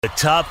The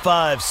top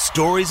 5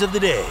 stories of the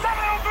day.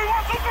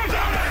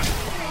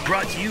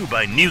 Brought to you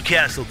by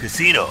Newcastle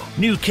Casino.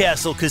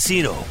 Newcastle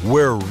Casino,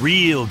 where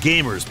real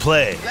gamers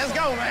play. Let's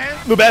go, man.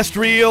 The best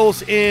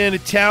reels in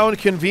town,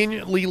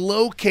 conveniently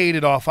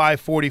located off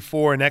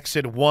I-44 and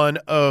exit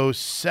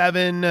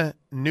 107,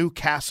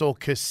 Newcastle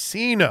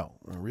Casino,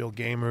 where real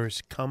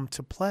gamers come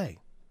to play.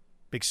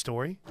 Big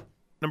story.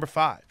 Number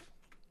 5.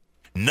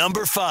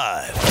 Number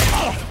 5.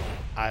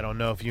 I don't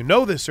know if you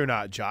know this or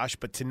not, Josh,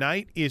 but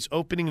tonight is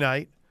opening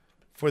night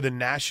for the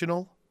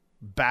National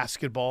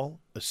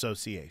Basketball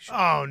Association.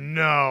 Oh,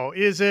 no.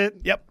 Is it?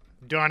 Yep.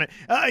 Darn it.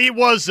 It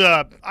was,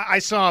 I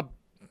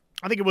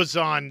think it was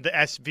on the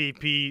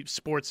SVP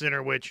Sports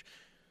Center, which,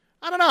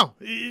 I don't know,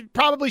 it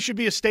probably should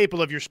be a staple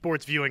of your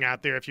sports viewing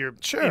out there if you're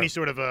any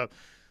sort of a,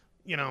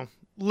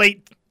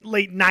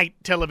 late night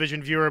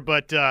television viewer.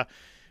 But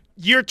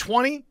year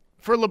 20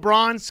 for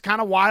LeBron's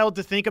kind of wild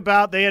to think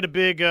about. They had a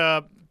big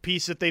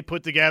piece that they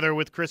put together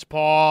with Chris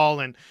Paul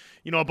and,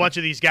 a bunch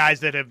of these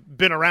guys that have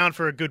been around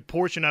for a good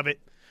portion of it.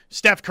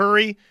 Steph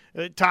Curry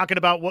talking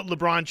about what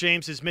LeBron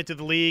James has meant to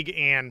the league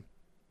and,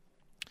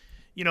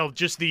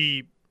 just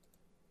the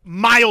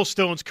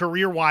milestones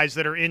career-wise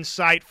that are in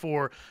sight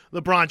for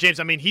LeBron James.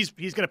 I mean, he's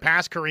going to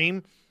pass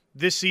Kareem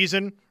this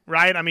season,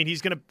 right? I mean,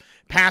 he's going to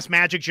pass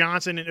Magic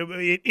Johnson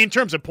in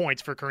terms of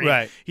points for Kareem.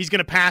 Right. He's going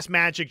to pass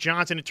Magic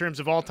Johnson in terms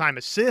of all-time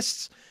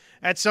assists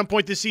at some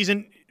point this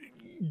season,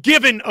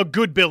 given a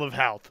good bill of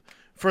health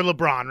for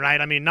LeBron,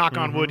 right? I mean, knock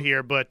on wood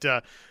here, but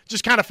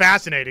just kind of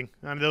fascinating.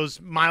 I mean,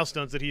 those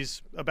milestones that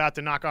he's about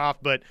to knock off.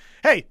 But,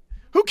 hey,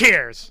 who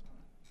cares?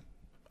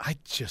 I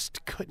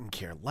just couldn't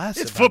care less.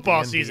 It's about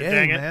football the NBA, season,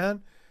 dang it.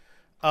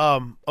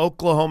 Man.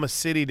 Oklahoma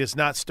City does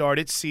not start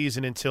its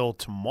season until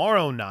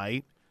tomorrow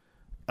night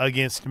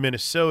against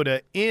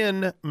Minnesota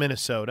in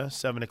Minnesota.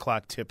 7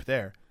 o'clock tip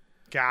there.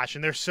 Gosh,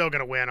 and they're still going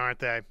to win, aren't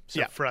they?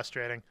 So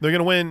frustrating. They're going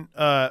to win.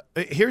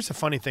 Here's the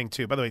funny thing,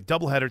 too. By the way,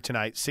 doubleheader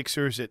tonight.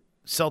 Sixers at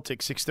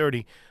Celtics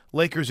 6:30.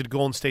 Lakers at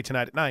Golden State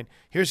tonight at 9.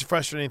 Here's the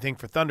frustrating thing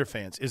for Thunder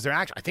fans is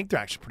I think they're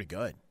actually pretty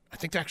good. I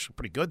think they're actually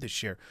pretty good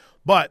this year.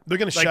 But they're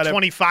going to shut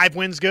 25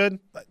 wins good?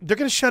 They're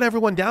going to shut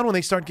everyone down when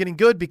they start getting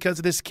good because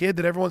of this kid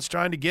that everyone's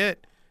trying to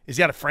get. Is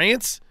he out of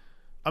France?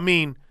 I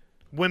mean,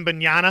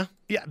 Wembanyama?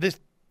 Yeah,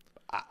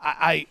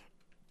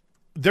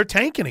 they're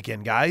tanking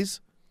again,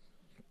 guys.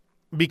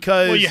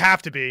 Because you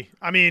have to be.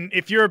 I mean,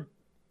 if you're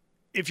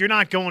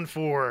not going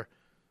for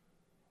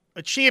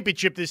a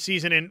championship this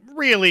season, and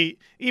really,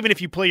 even if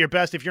you play your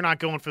best, if you're not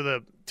going to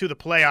the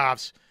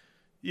playoffs,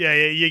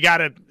 you got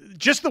to –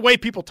 just the way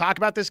people talk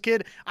about this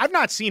kid, I've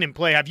not seen him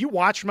play. Have you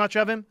watched much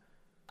of him?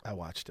 I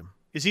watched him.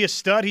 Is he a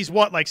stud? He's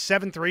what, like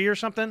 7'3" or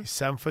something? He's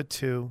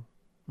 7'2".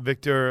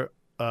 Victor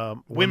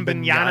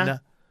Wembanyama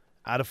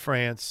out of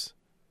France.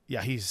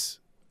 Yeah, he's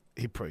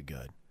pretty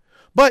good.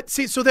 But,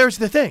 see, so there's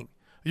the thing.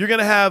 You're going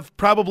to have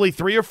probably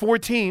 3 or 4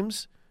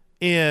 teams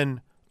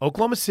in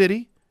Oklahoma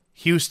City,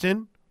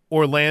 Houston,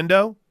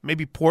 Orlando,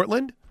 maybe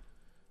Portland.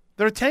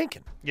 They're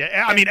tanking.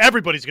 Yeah, I mean,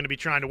 everybody's going to be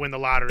trying to win the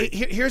lottery.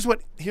 Here's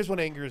what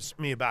angers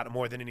me about it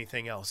more than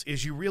anything else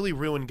is you really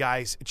ruin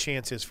guys'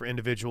 chances for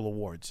individual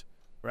awards,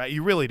 right?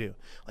 You really do.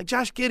 Like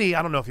Josh Giddey,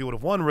 I don't know if he would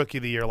have won Rookie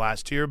of the Year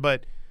last year,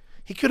 but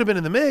he could have been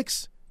in the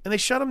mix, and they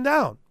shut him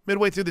down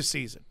midway through the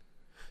season.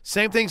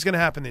 Same thing's going to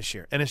happen this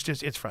year, and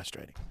it's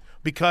frustrating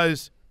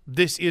because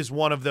this is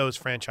one of those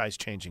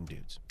franchise-changing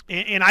dudes.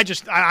 And I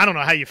don't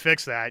know how you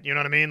fix that. You know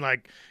what I mean?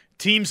 Like,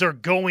 teams are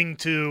going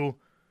to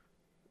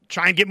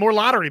try and get more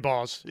lottery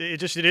balls.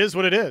 It is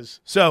what it is.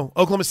 So,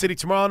 Oklahoma City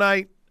tomorrow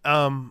night,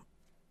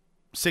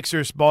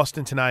 Sixers,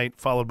 Boston tonight,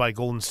 followed by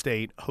Golden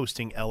State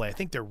hosting L.A. I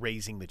think they're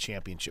raising the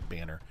championship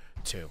banner,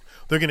 too.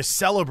 They're going to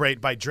celebrate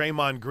by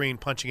Draymond Green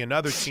punching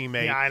another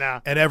teammate yeah, I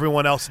know. And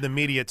everyone else in the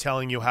media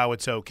telling you how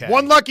it's okay.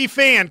 One lucky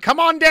fan, come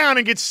on down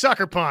and get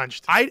sucker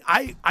punched.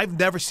 I've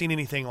never seen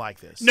anything like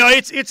this. No,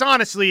 it's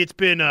honestly it's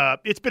been a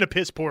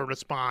piss poor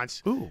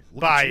response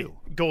by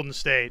Golden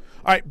State.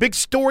 All right, big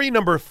story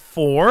number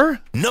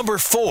 4. Number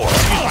 4.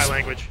 Excuse my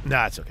language.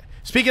 Nah, it's okay.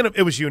 Speaking of,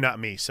 it was you, not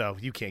me, so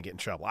you can't get in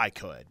trouble. I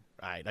could.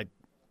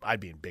 I'd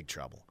be in big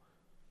trouble.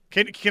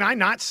 Can I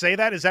not say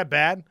that? Is that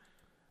bad?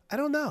 I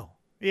don't know.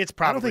 It's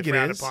probably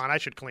frowned it is. upon. I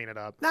should clean it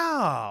up.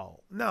 No.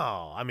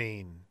 I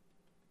mean,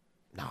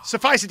 no.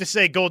 Suffice it to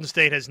say, Golden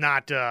State has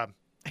not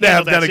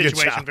handled that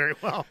situation very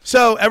well.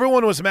 So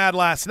everyone was mad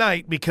last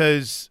night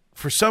because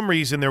for some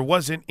reason there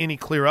wasn't any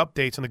clear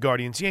updates on the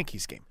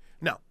Guardians-Yankees game.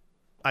 No,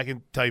 I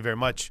can tell you very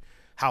much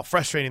how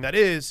frustrating that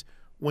is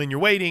when you're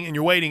waiting and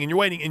you're waiting and you're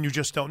waiting and you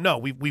just don't know.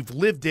 We've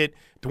lived it,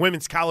 the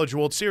Women's College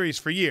World Series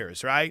for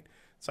years, right?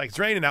 It's like it's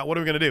raining out. What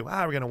are we going to do?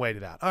 We're going to wait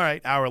it out. All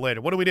right, hour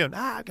later. What are we doing?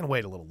 I'm going to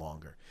wait a little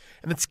longer.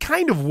 And that's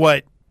kind of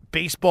what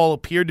baseball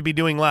appeared to be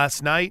doing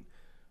last night,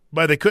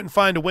 but they couldn't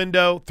find a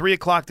window. 3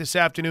 o'clock this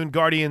afternoon,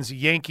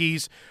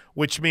 Guardians-Yankees,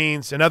 which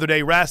means another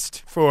day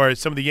rest for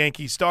some of the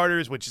Yankees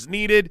starters, which is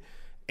needed.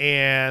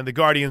 And the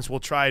Guardians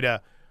will try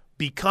to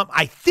become,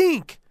 I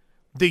think,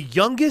 the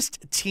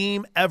youngest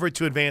team ever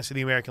to advance to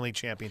the American League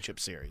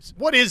Championship Series.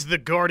 What is the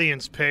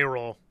Guardians'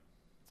 payroll?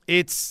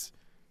 It's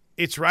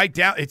It's right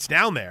down. It's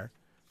down there.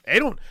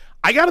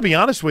 I got to be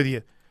honest with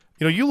you.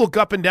 You know, you look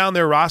up and down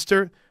their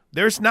roster.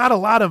 There's not a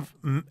lot of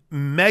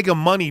mega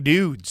money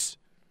dudes.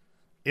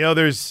 You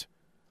know,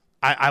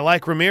 I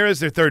like Ramirez,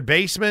 their third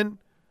baseman.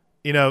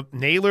 You know,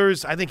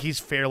 Naylor's, I think he's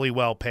fairly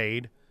well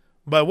paid.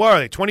 But what are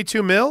they,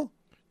 22 mil?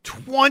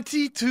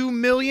 22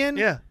 million?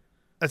 Yeah,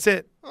 that's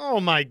it. Oh,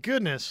 my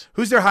goodness.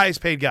 Who's their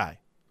highest paid guy?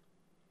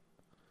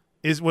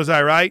 Was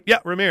I right? Yeah,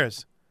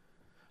 Ramirez.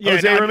 Yeah,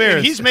 Jose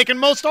Ramirez. He's making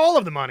most all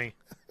of the money.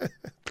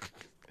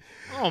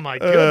 Oh, my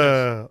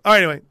goodness. All right,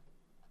 anyway.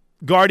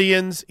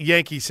 Guardians,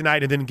 Yankees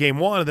tonight, and then Game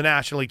 1 of the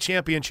National League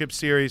Championship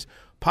Series,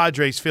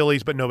 Padres,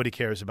 Phillies, but nobody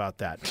cares about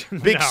that.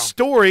 Big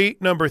story,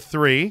 number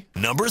 3.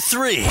 Number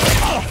 3.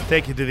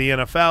 Take you to the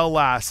NFL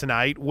last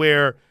night,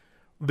 where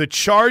the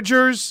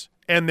Chargers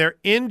and their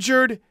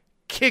injured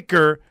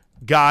kicker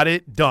got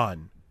it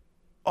done.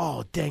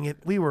 Oh, dang it.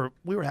 We were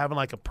having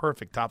like a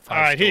perfect top 5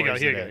 All right,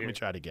 stories here you go. Let me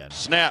try it again.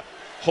 Snap,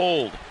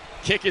 hold,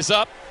 kick is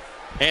up,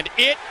 and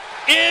it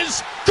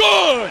is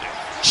good!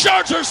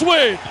 Chargers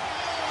win!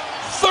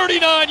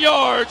 39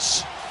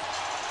 yards.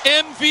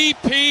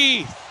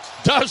 MVP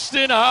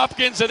Dustin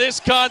Hopkins of this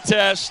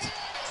contest.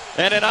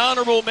 And an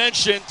honorable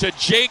mention to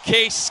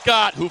J.K.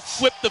 Scott, who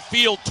flipped the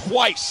field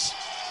twice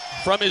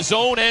from his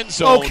own end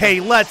zone. Okay,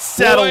 let's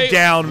settle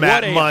down,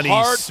 Matt Money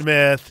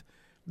Smith.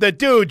 The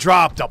dude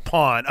dropped a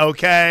punt,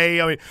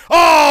 okay? I mean,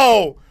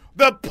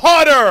 the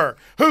punter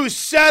who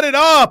set it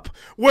up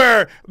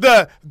where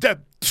the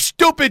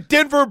stupid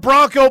Denver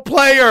Bronco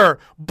player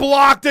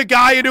blocked a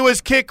guy into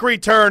his kick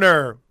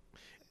returner.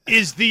 How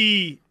is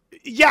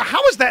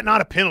that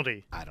not a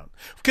penalty? I don't know.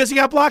 Because he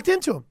got blocked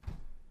into him.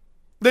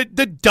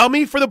 The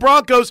dummy for the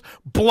Broncos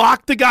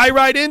blocked the guy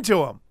right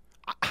into him.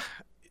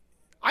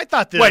 I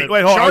thought wait,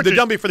 hold on. The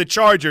dummy for the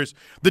Chargers.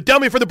 The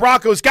dummy for the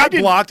Broncos got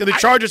blocked, and the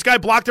Chargers guy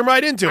blocked him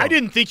right into him. I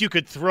didn't think you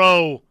could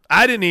throw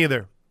I didn't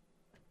either.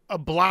 a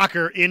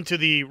blocker into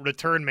the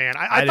return man.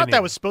 I thought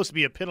that was supposed to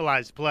be a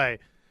penalized play.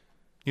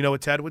 You know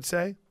what Ted would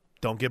say?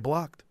 Don't get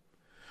blocked.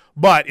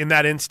 But in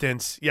that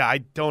instance, yeah, I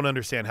don't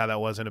understand how that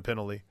wasn't a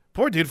penalty.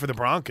 Poor dude for the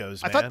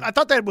Broncos, man. I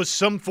thought that was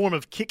some form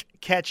of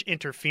kick-catch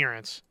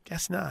interference.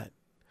 Guess not.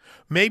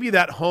 Maybe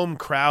that home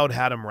crowd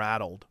had him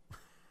rattled.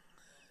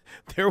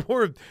 There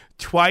were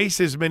twice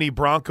as many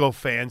Bronco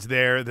fans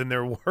there than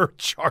there were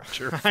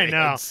Charger fans. I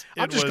know.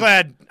 I'm just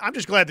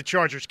glad the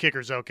Chargers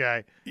kicker's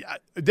okay. Yeah,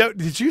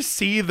 did you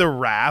see the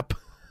rap?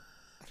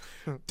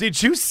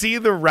 Did you see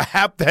the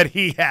wrap that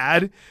he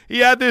had? He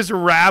had this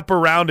wrap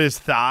around his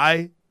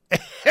thigh.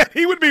 And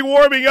he would be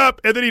warming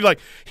up, and then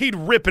he'd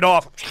rip it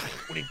off.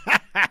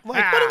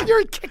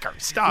 You're a kicker.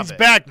 Stop He's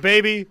back,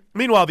 baby.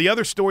 Meanwhile, the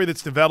other story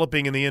that's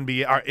developing in the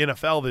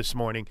NFL this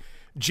morning,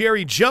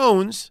 Jerry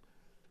Jones,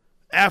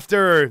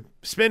 after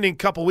spending a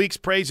couple weeks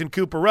praising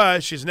Cooper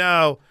Rush, is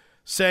now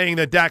saying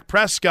that Dak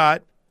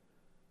Prescott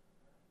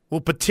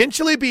will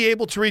potentially be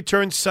able to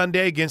return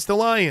Sunday against the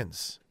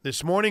Lions.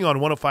 This morning on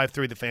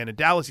 105.3 The Fan in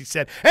Dallas, he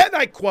said, and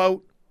I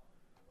quote,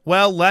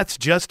 "Well, let's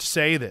just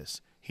say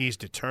this. He's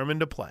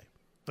determined to play."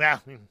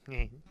 Well,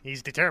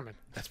 he's determined.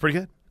 That's pretty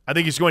good. I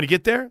think he's going to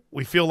get there.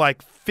 We feel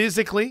like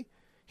physically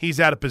he's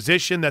at a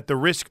position that the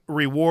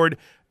risk-reward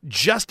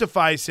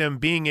justifies him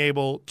being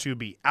able to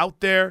be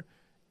out there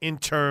in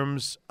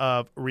terms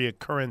of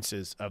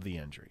reoccurrences of the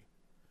injury.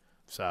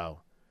 So,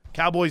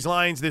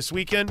 Cowboys-Lions this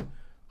weekend.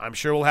 I'm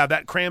sure we'll have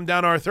that crammed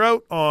down our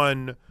throat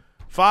on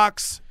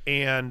Fox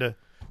and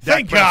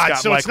Thank God.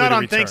 So it's not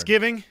on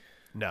Thanksgiving?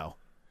 No.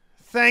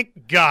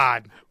 Thank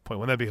God. Boy,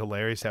 wouldn't that be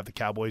hilarious to have the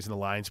Cowboys and the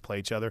Lions play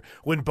each other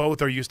when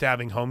both are used to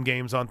having home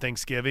games on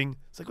Thanksgiving?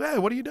 It's like, hey,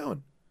 what are you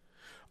doing?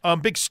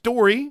 Big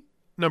story,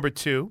 number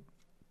 2.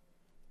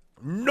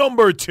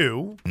 Number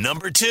 2.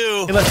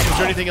 Unless, is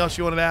there anything else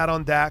you wanted to add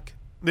on Dak?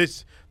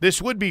 This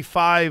would be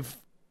 5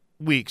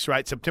 weeks,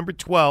 right? September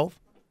 12th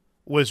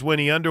was when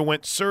he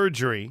underwent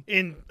surgery.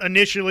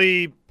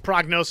 Initially,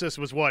 prognosis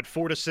was what,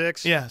 4 to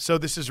 6? Yeah, so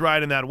this is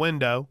right in that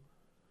window.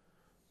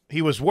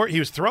 He was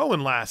throwing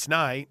last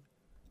night.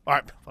 All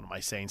right, what am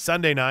I saying?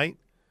 Sunday night.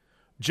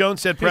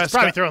 Jones said Prescott. He was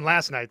probably throwing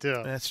last night, too.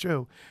 That's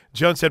true.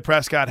 Jones said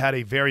Prescott had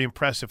a very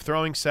impressive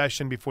throwing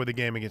session before the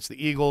game against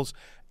the Eagles.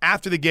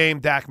 After the game,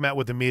 Dak met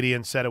with the media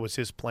and said it was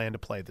his plan to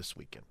play this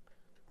weekend.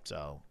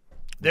 So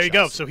there you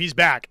go. So he's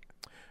back.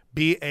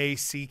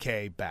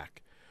 B-A-C-K,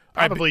 back.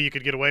 Probably you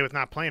could get away with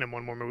not playing him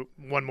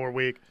one more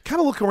week. Kind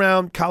of look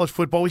around college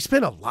football. We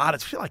spent I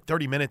feel like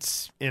 30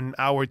 minutes in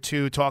hour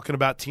 2 talking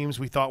about teams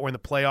we thought were in the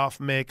playoff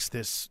mix.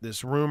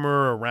 This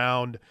rumor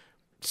around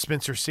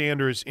Spencer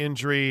Sanders'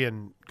 injury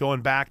and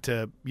going back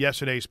to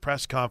yesterday's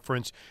press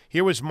conference.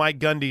 Here was Mike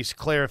Gundy's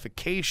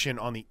clarification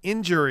on the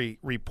injury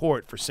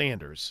report for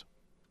Sanders.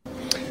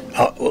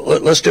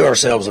 Let's do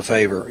ourselves a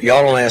favor.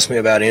 Y'all don't ask me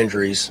about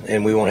injuries,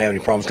 and we won't have any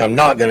problems. I'm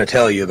not going to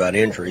tell you about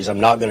injuries.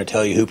 I'm not going to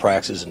tell you who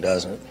practices and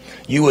doesn't.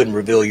 You wouldn't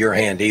reveal your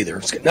hand either.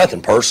 It's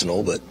nothing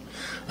personal, but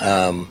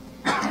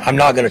I'm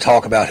not going to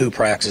talk about who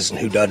practices and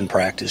who doesn't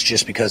practice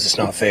just because it's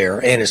not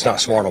fair and it's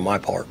not smart on my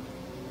part.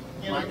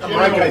 Mike,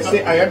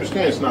 I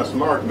understand it's not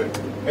smart, but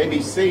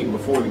ABC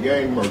before the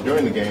game or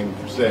during the game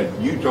said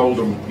you told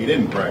him he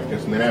didn't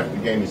practice, and then after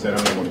the game he said,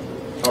 I don't want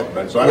to talk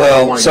about it. So I don't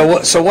know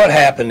why so what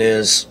happened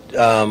is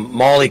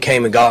Molly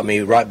came and got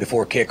me right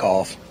before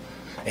kickoff,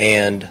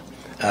 and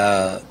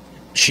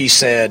she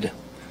said,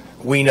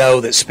 we know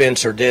that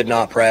Spencer did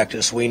not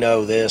practice. We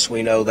know this,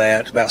 we know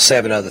that, about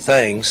 7 other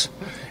things.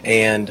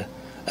 And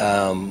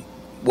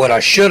what I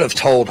should have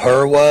told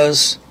her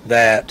was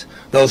that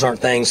those aren't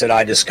things that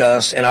I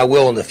discussed, and I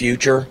will in the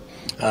future.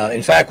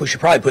 In fact, we should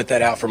probably put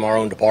that out from our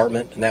own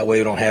department, and that way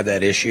we don't have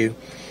that issue.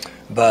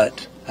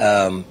 But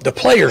the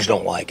players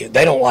don't like it.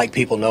 They don't like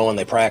people knowing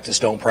they practice,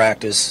 don't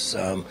practice.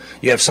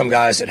 You have some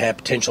guys that have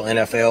potential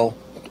NFL.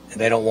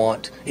 They don't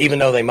want, even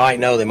though they might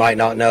know, they might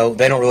not know.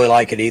 They don't really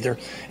like it either.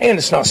 And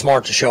it's not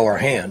smart to show our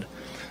hand.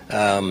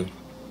 That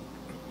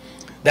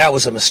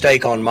was a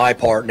mistake on my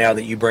part now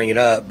that you bring it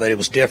up, but it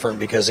was different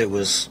because it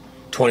was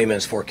 20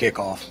 minutes before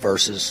kickoff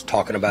versus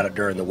talking about it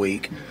during the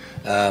week.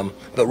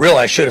 But really,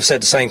 I should have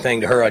said the same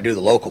thing to her I do the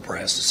local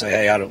press, to say,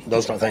 hey,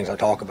 those aren't things I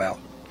talk about.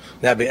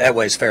 That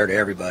way it's fair to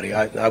everybody.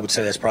 I would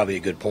say that's probably a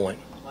good point.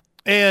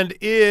 And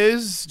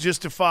is,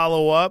 just to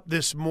follow up,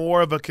 this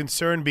more of a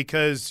concern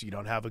because you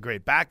don't have a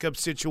great backup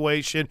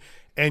situation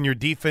and your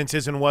defense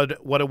isn't what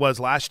it was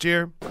last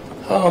year?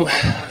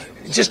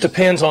 It just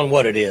depends on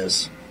what it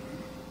is.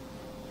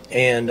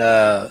 And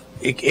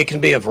it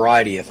can be a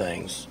variety of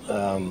things.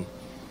 It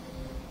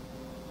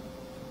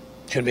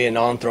can be a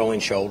non-throwing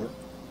shoulder.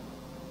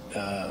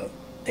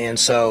 And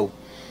so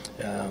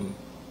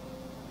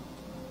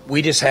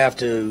we just have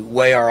to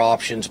weigh our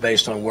options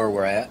based on where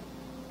we're at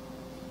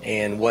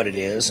and what it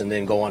is, and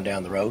then go on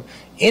down the road.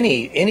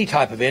 Any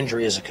type of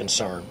injury is a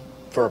concern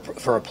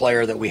for a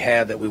player that we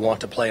have that we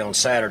want to play on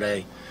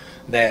Saturday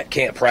that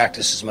can't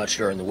practice as much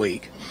during the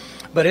week.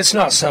 But it's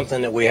not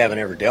something that we haven't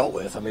ever dealt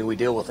with. I mean, we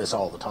deal with this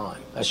all the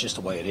time. That's just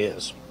the way it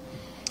is.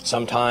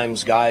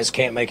 Sometimes guys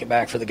can't make it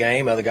back for the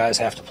game. Other guys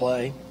have to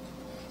play.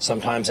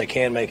 Sometimes they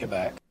can make it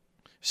back.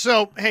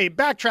 So, hey,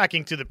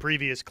 backtracking to the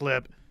previous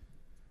clip,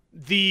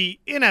 the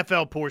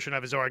NFL portion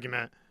of his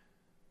argument,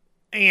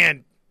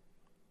 and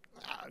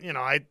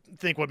I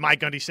think what Mike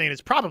Gundy's saying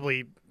is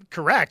probably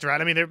correct,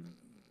 right? I mean, there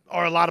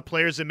are a lot of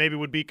players that maybe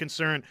would be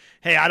concerned,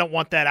 hey, I don't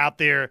want that out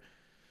there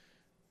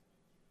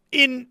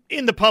in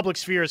the public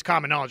sphere as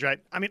common knowledge, right?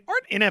 I mean,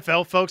 aren't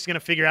NFL folks going to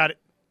figure out it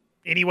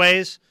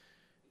anyways?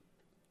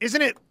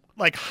 Isn't it,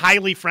 like,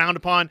 highly frowned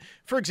upon?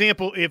 For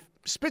example, if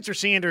Spencer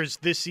Sanders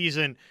this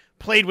season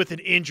played with an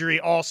injury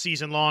all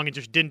season long and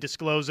just didn't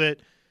disclose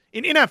it,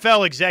 an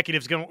NFL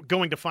executive's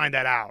going to find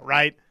that out,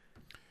 right?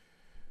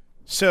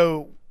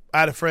 So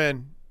I had a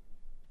friend,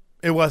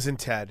 it wasn't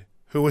Ted,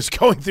 who was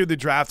going through the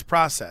draft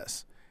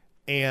process.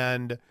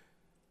 And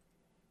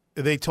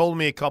they told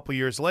me a couple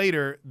years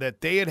later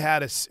that they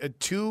had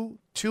two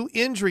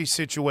injury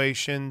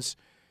situations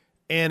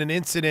and an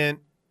incident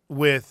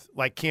with,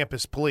 like,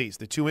 campus police.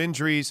 The 2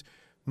 injuries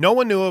no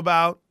one knew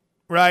about,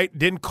 right?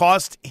 Didn't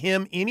cost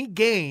him any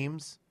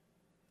games.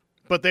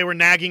 But they were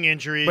nagging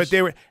injuries.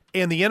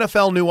 And the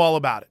NFL knew all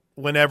about it.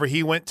 Whenever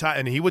he went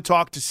and he would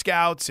talk to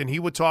scouts and he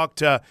would talk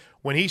to,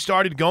 when he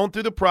started going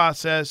through the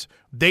process,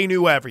 they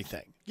knew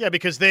everything. Yeah,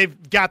 because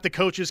they've got the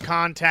coaches'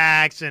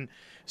 contacts. And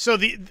so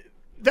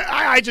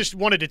I just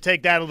wanted to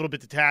take that a little bit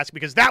to task,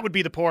 because that would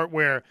be the part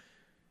where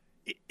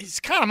it's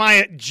kind of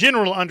my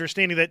general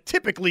understanding that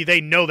typically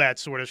they know that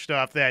sort of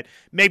stuff that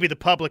maybe the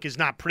public is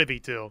not privy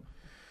to.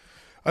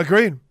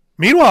 Agreed.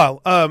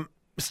 Meanwhile,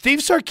 Steve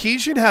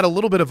Sarkisian had a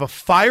little bit of a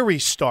fiery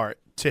start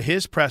to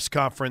his press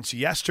conference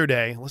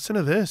yesterday. Listen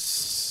to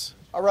this.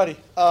 Alrighty.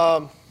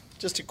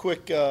 Just a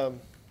quick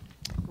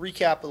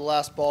recap of the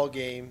last ball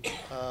game.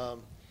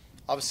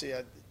 Obviously,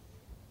 I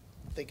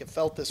think it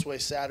felt this way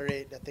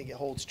Saturday. I think it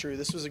holds true.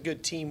 This was a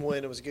good team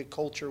win. It was a good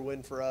culture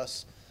win for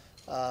us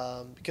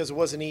because it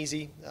wasn't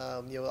easy.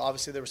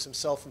 Obviously there were some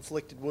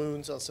self-inflicted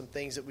wounds on some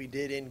things that we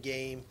did in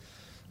game.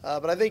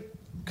 But I think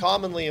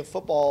commonly in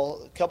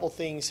football, a couple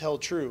things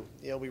held true.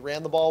 We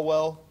ran the ball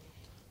well,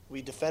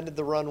 we defended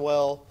the run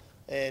well,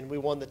 and we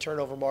won the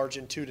turnover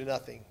margin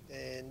 2-0.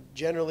 And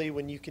generally,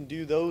 when you can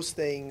do those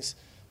things,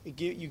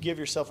 you give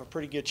yourself a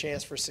pretty good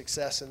chance for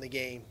success in the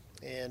game.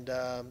 And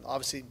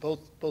obviously,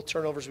 both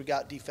turnovers we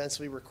got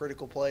defensively were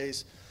critical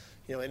plays.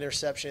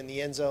 Interception in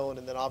the end zone,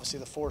 and then obviously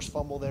the forced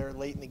fumble there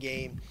late in the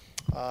game,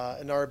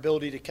 and our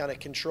ability to kind of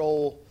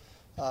control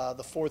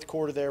the fourth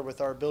quarter there with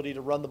our ability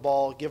to run the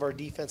ball, give our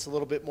defense a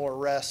little bit more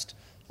rest,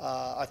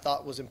 I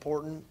thought was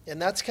important.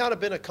 And that's kind of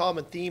been a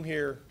common theme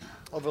here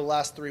over the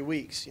last 3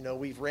 weeks.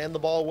 We've ran the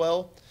ball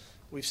well,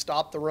 we've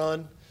stopped the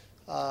run,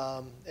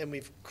 and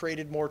we've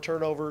created more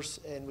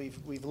turnovers, and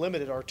we've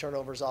limited our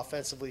turnovers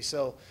offensively.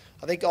 So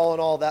I think all in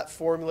all, that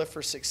formula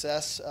for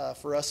success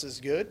for us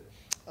is good,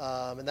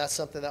 and that's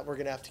something that we're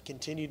going to have to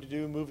continue to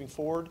do moving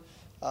forward,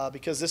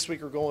 because this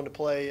week we're going to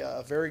play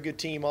a very good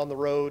team on the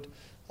road,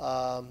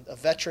 a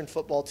veteran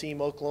football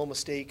team, Oklahoma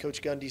State.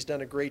 Coach Gundy's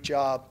done a great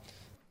job.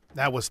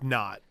 That was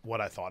not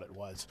what I thought it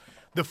was.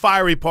 The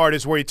fiery part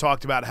is where he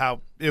talked about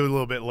how it was a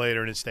little bit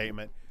later in his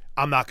statement.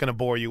 I'm not going to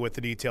bore you with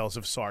the details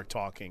of Sark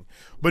talking.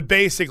 But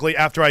basically,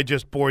 after I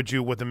just bored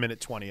you with a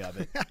minute 20 of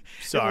it.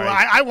 Sorry.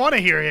 Well, I want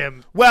to hear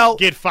him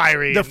get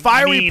fiery. The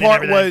fiery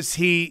part was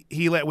we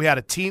had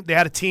a team. They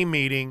had a team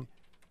meeting,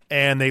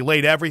 and they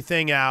laid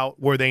everything out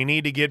where they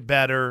need to get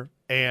better.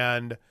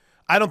 And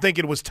I don't think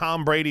it was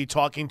Tom Brady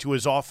talking to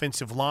his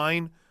offensive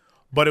line,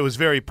 but it was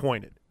very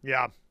pointed.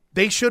 Yeah.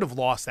 They should have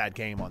lost that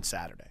game on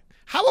Saturday.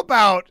 How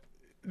about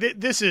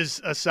this is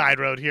a side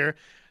road here.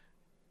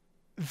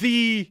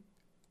 The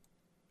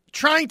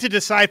trying to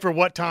decipher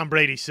what Tom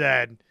Brady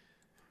said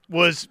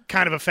was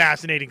kind of a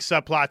fascinating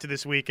subplot to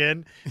this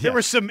weekend. Yeah. There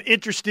were some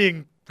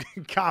interesting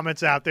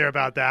comments out there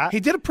about that. He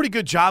did a pretty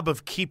good job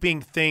of keeping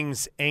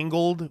things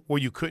angled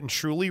where you couldn't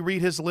truly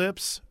read his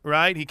lips,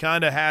 right? He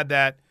kind of had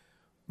that,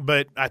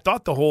 but I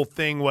thought the whole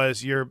thing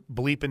was you're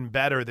bleeping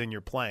better than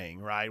you're playing,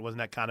 right? Wasn't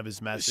that kind of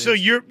his message? So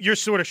you're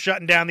sort of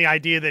shutting down the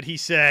idea that he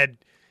said,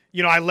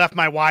 I left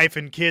my wife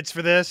and kids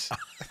for this?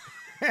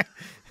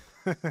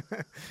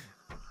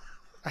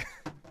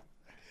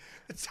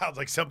 It sounds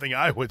like something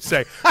I would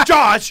say.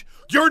 Josh,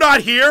 you're not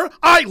here.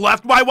 I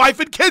left my wife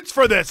and kids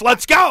for this.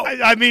 Let's go.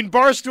 I mean,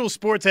 Barstool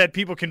Sports had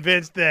people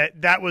convinced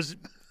that was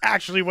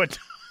actually what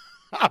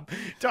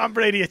Tom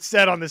Brady had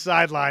said on the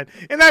sideline.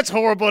 And that's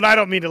horrible, and I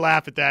don't mean to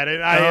laugh at that.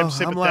 And I am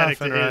sympathetic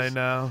to right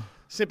now.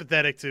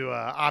 Sympathetic to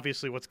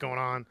obviously what's going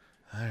on.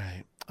 All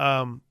right.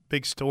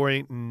 Big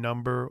story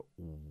number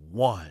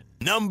one.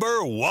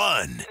 Number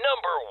one.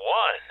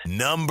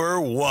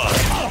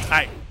 All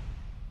right.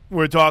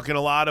 We're talking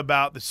a lot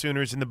about the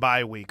Sooners in the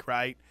bye week,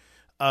 right?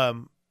 A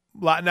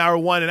lot in hour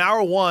one. In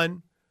hour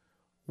one,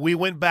 we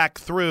went back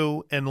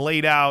through and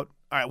laid out,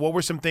 all right, what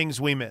were some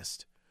things we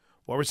missed?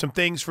 What were some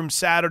things from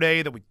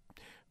Saturday that we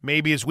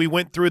maybe as we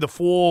went through the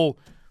full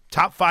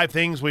top 5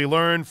 things we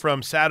learned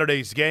from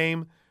Saturday's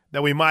game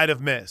that we might have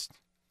missed?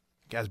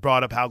 You guys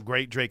brought up how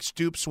great Drake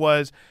Stoops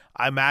was.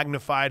 I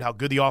magnified how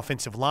good the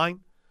offensive line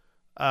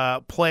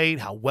played,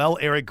 how well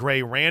Eric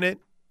Gray ran it.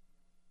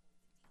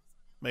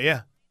 But,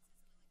 yeah.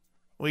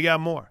 We got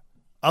more.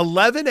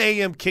 11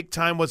 a.m. kick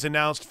time was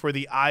announced for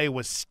the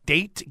Iowa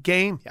State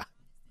game. Yeah,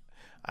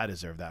 I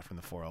deserve that from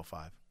the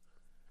 405.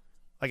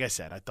 Like I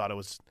said, I thought it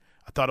was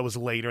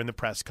later in the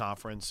press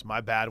conference.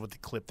 My bad with the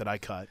clip that I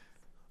cut.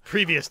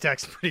 Previous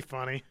text pretty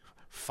funny.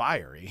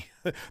 Fiery.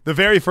 The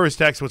very first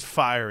text was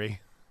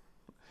fiery.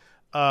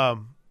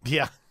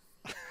 Yeah,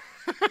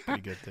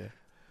 pretty good there.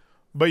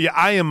 But yeah,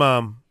 I'm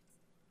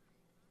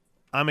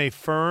a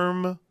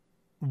firm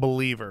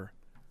believer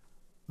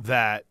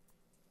that.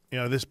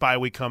 This bye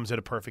week comes at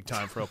a perfect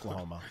time for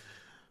Oklahoma.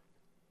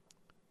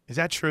 Is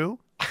that true?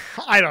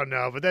 I don't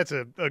know, but that's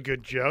a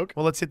good joke.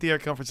 Well, let's hit the Air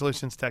Comfort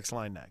Solutions text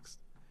line next.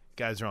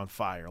 Guys are on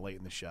fire late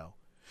in the show.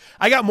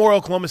 I got more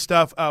Oklahoma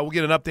stuff. We'll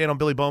get an update on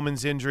Billy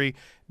Bowman's injury.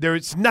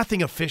 There's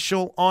nothing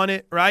official on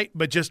it, right?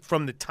 But just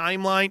from the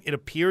timeline, it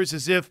appears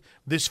as if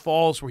this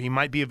falls where he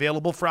might be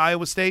available for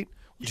Iowa State,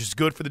 which is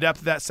good for the depth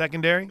of that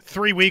secondary.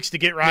 3 weeks to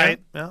get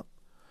right. Yeah.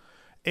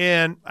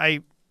 And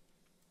I'm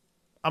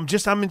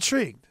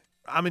intrigued.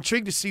 I'm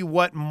intrigued to see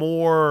what's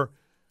the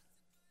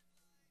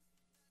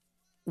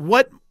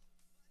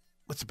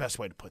best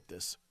way to put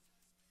this?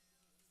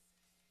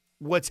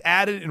 What's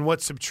added and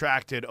what's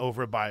subtracted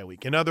over a bye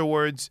week. In other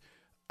words,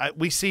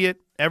 we see it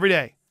every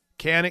day.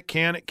 Jared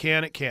Kanik.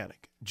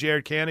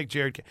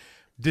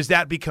 Does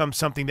that become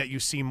something that you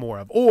see more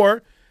of?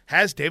 Or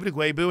has David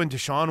Ugwoegbu and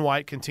Deshaun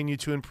White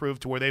continued to improve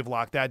to where they've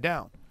locked that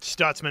down?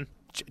 Stutzman.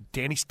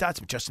 Danny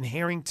Stutzman. Justin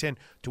Harrington.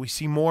 Do we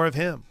see more of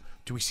him?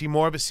 Do we see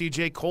more of a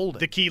C.J. Colden?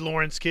 The Key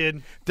Lawrence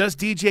kid. Does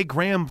DJ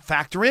Graham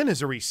factor in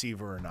as a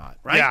receiver or not?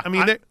 Right? Yeah. I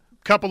mean, a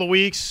couple of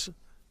weeks,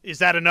 is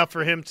that enough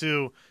for him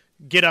to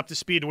get up to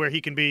speed to where he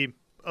can be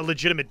a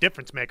legitimate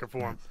difference maker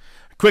for him?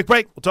 Quick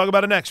break. We'll talk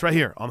about it next right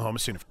here on the Home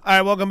of Sooner. All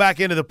right, welcome back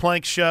into the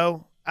Plank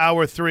Show.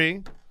 Hour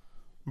 3,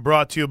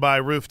 brought to you by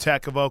Roof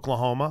Tech of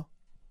Oklahoma.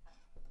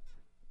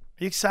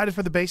 Are you excited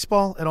for the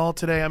baseball at all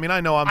today? I mean,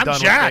 I know I'm done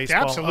jacked, with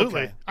baseball.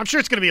 Absolutely. Okay. I'm sure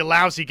it's going to be a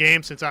lousy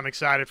game since I'm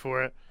excited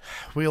for it.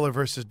 Wheeler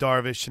versus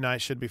Darvish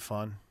tonight should be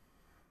fun.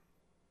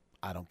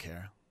 I don't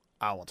care.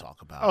 I won't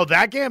talk about it. Oh,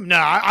 that game? No,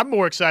 I'm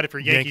more excited for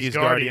Yankees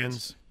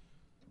Guardians.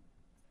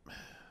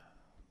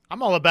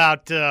 I'm all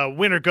about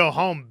win or go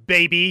home,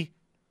 baby.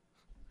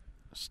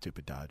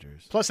 Stupid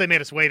Dodgers. Plus, they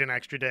made us wait an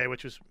extra day,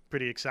 which was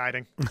pretty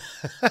exciting.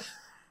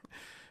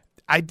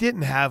 I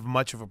didn't have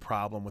much of a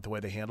problem with the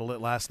way they handled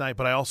it last night,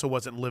 but I also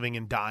wasn't living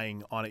and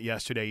dying on it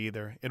yesterday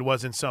either. It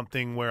wasn't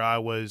something where I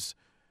was,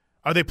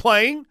 are they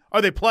playing?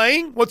 Are they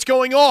playing? What's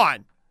going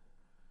on?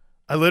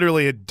 I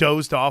literally had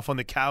dozed off on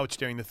the couch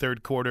during the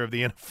third quarter of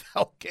the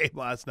NFL game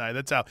last night.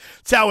 That's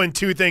how in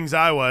two things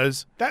I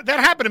was. That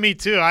happened to me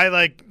too.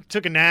 I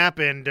took a nap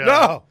and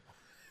no.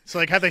 It's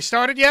like, have they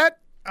started yet?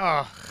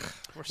 Oh,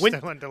 we're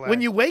still in delay. When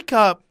you wake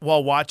up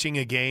while watching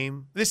a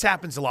game, this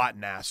happens a lot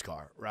in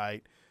NASCAR,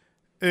 right?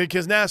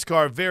 Because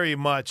NASCAR very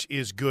much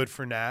is good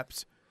for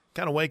naps.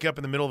 Kind of wake up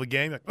in the middle of a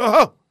game, like,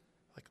 oh,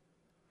 like,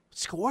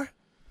 score?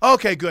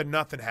 Okay, good.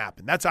 Nothing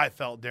happened. That's how I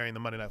felt during the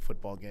Monday Night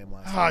Football game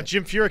last night.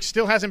 Jim Furyk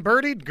still hasn't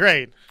birdied?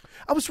 Great.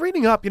 I was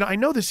reading up. I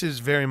know this is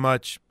very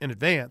much in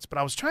advance, but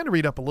I was trying to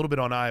read up a little bit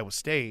on Iowa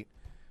State.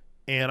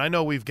 And I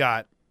know we've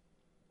got,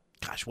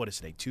 what is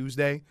today?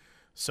 Tuesday?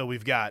 So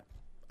we've got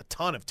a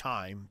ton of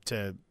time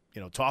to,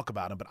 talk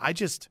about them. But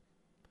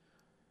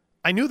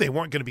I knew they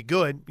weren't going to be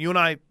good. You and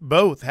I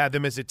both had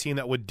them as a team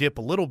that would dip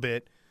a little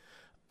bit.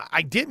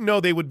 I didn't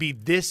know they would be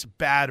this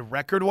bad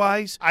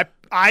record-wise.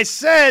 I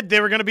said they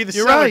were going to be the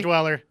cellar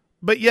dweller.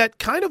 But yet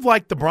kind of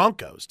like the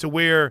Broncos, to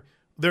where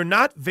they're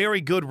not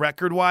very good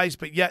record-wise,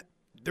 but yet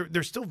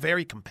they're still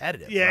very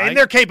competitive. Yeah, right? And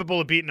they're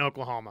capable of beating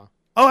Oklahoma.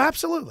 Oh,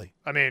 absolutely.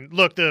 I mean,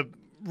 look, the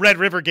Red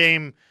River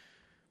game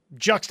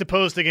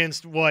juxtaposed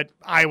against what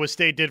Iowa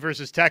State did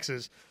versus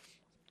Texas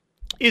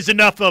is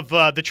enough of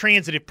the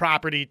transitive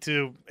property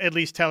to at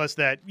least tell us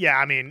that,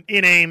 in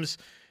Ames,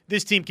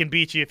 this team can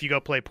beat you if you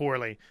go play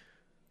poorly.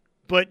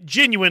 But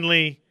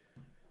genuinely,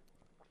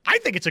 I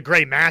think it's a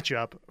great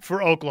matchup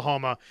for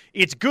Oklahoma.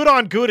 It's good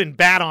on good and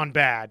bad on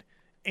bad.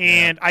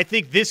 And I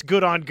think this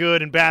good on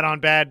good and bad on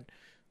bad,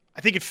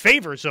 I think it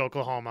favors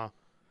Oklahoma.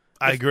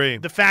 I agree.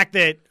 The fact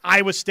that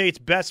Iowa State's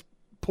best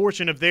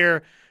portion of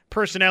their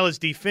personnel is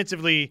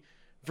defensively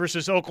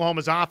versus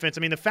Oklahoma's offense.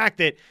 I mean, the fact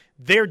that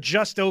they're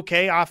just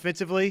okay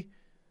offensively,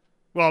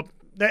 well,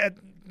 they're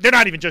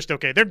not even just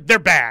okay. They're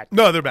bad.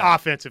 No, they're bad.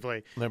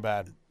 Offensively. They're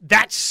bad.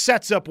 That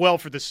sets up well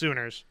for the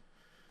Sooners.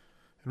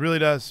 It really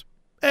does.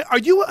 Are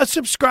you a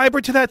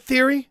subscriber to that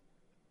theory?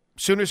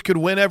 Sooners could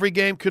win every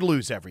game, could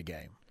lose every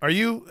game. Are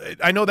you?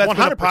 I know that's 100%.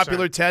 Been a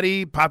popular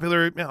Teddy,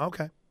 popular. Yeah,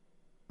 okay.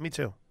 Me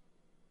too.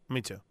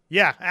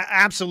 Yeah,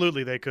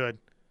 absolutely they could.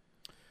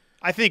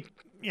 I think,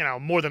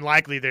 more than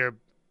likely they're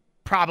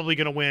probably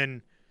going to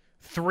win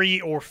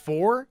 3 or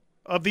 4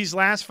 of these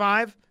last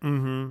 5.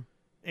 Mm-hmm.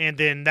 And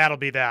then that'll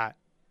be that.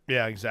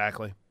 Yeah,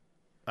 exactly.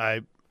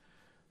 I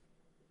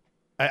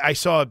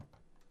saw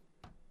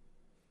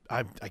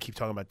I keep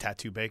talking about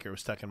Tattoo Baker. It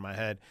was stuck in my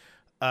head.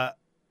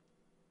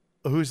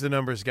 Who's the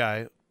numbers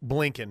guy?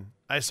 Blinken.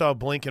 I saw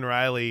Blinken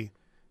Riley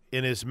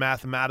in his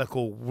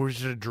mathematical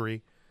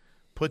wizardry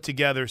put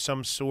together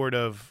some sort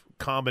of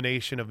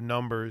combination of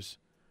numbers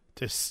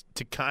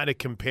to kind of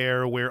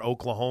compare where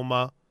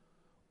Oklahoma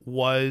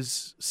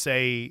was,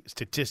 say,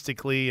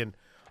 statistically. And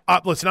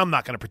listen, I'm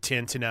not going to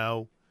pretend to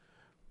know.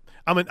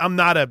 I'm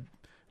not a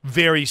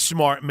very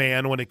smart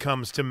man when it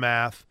comes to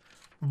math,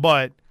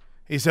 but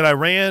he said I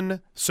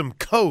ran some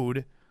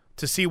code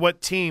to see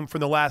what team from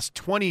the last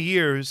 20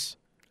 years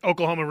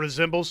Oklahoma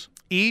resembles.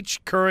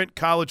 Each current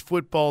college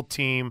football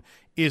team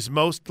is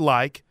most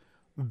like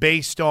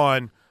based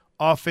on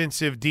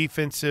offensive,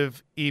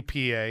 defensive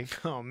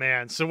EPA. Oh,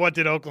 man. So what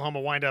did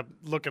Oklahoma wind up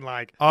looking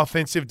like?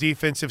 Offensive,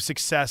 defensive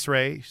success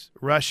rates,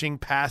 rushing,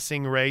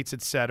 passing rates,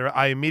 etc.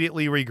 I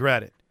immediately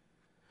regret it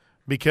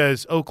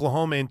because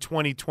Oklahoma in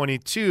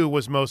 2022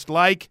 was most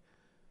like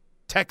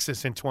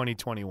Texas in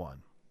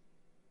 2021.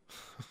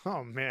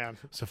 Oh, man.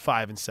 It's a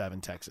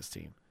 5-7 Texas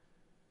team.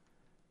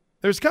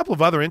 There's a couple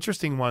of other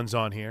interesting ones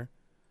on here.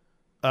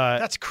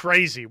 That's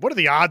crazy. What are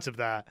the odds of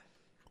that?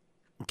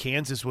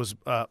 Kansas was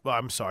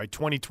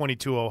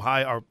 2022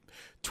 Ohio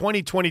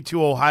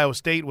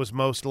State was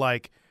most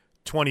like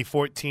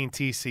 2014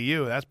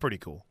 TCU. That's pretty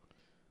cool.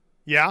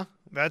 Yeah,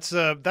 that's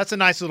a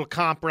nice little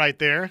comp right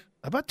there.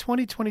 How about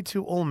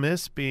 2022 Ole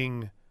Miss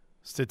being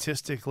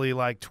statistically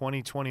like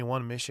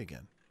 2021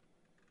 Michigan?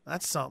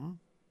 That's something.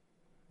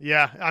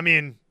 Yeah, I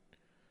mean,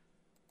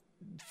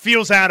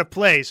 feels out of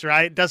place,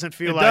 right? Doesn't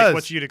feel like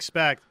what you'd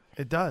expect.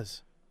 It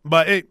does.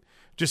 But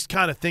just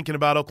kind of thinking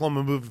about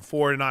Oklahoma moving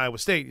forward in Iowa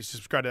State, you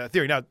subscribe to that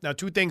theory. Now,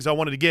 2 things I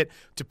wanted to get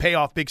to pay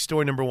off big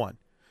story number 1.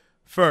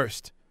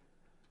 First,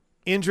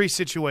 injury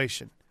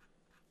situation.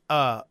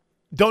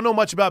 Don't know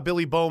much about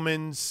Billy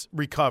Bowman's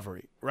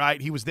recovery,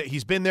 right?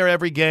 He's been there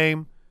every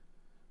game.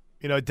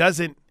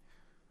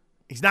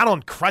 He's not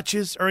on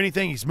crutches or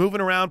anything. He's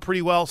moving around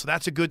pretty well, so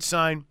that's a good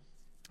sign.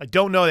 I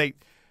don't know.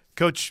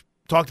 Coach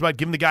talked about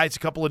giving the guys a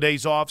couple of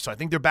days off, so I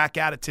think they're back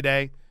at it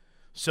today.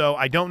 So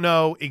I don't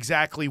know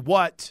exactly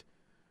what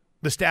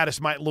the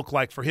status might look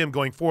like for him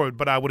going forward,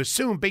 but I would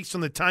assume based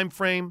on the time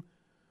frame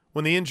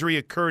when the injury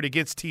occurred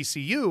against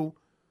TCU,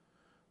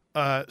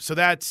 so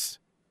that's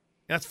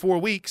 4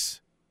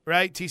 weeks,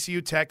 right?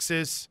 TCU,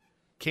 Texas,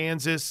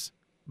 Kansas,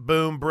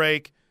 boom,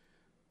 break,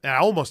 and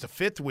almost a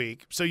 5th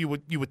week. So you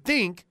would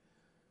think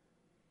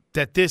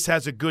that this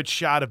has a good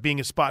shot of being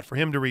a spot for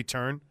him to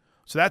return.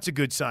 So that's a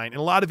good sign. And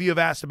a lot of you have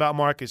asked about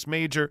Marcus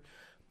Major.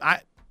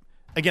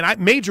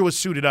 Major was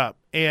suited up,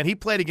 and he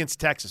played against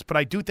Texas, but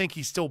I do think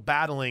he's still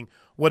battling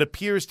what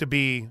appears to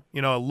be,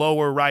 a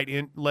lower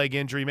right leg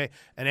injury,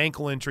 an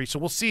ankle injury. So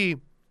we'll see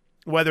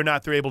whether or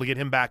not they're able to get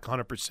him back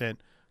 100%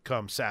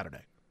 come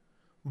Saturday.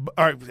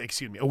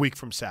 A week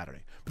from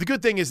Saturday. But the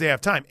good thing is they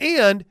have time.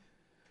 And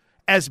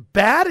as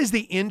bad as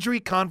the injury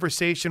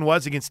conversation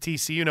was against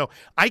TCU,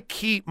 I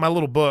keep my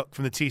little book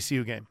from the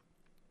TCU game,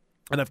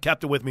 and I've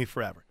kept it with me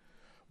forever.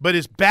 But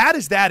as bad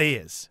as that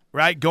is,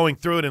 right, going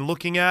through it and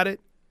looking at it,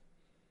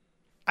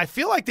 I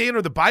feel like they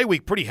enter the bye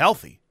week pretty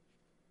healthy.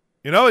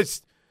 You know,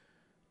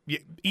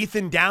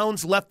 Ethan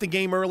Downs left the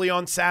game early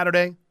on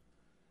Saturday.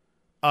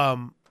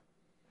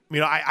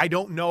 I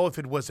don't know if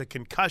it was a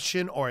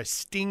concussion or a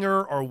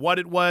stinger or what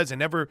it was. I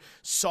never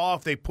saw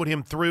if they put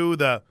him through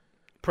the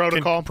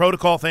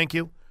protocol, thank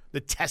you. The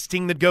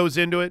testing that goes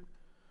into it.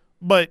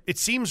 But it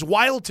seems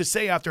wild to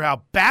say after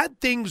how bad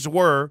things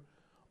were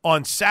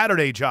on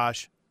Saturday,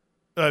 Josh,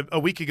 a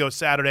week ago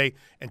Saturday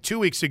and 2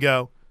 weeks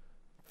ago,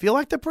 feel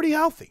like they're pretty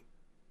healthy.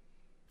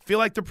 Feel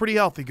like they're pretty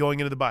healthy going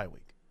into the bye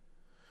week.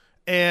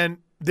 And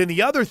then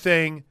the other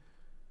thing,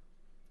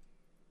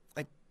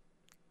 I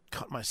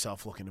caught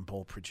myself looking at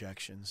bowl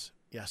projections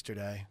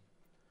yesterday.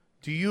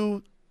 Do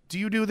you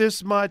do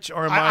this much,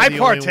 or am I the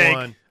only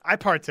one? I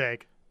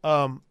partake.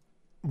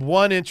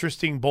 One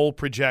interesting bowl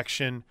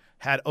projection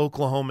had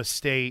Oklahoma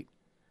State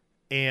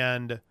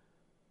and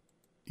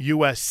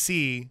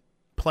USC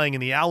playing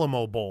in the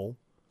Alamo Bowl,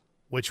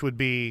 which would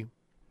be,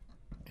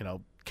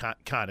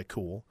 kind of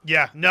cool.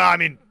 Yeah. No, I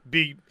mean,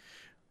 be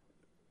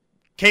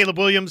Caleb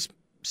Williams,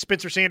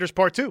 Spencer Sanders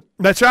Part 2.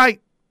 That's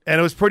right. And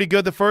it was pretty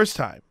good the first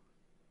time.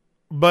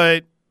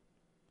 But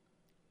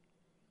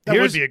that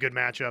would be a good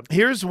matchup.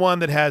 Here's one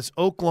that has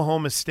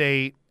Oklahoma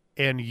State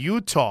and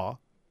Utah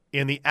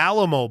in the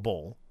Alamo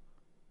Bowl.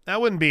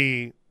 That wouldn't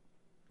be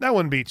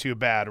too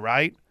bad,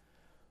 right?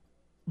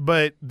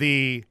 But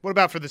what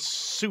about for the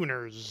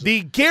Sooners?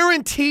 The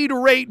Guaranteed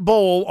Rate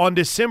Bowl on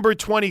December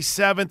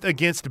 27th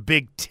against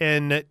Big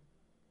Ten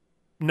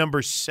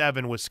number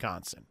 7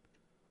 Wisconsin.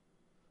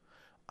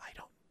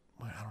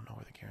 I don't know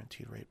where the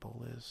Guaranteed Rate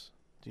Bowl is.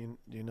 Do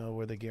you know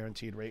where the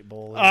Guaranteed Rate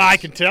Bowl is? I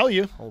can tell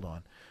you. Hold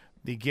on.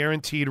 The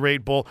Guaranteed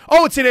Rate Bowl.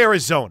 Oh, it's in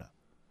Arizona.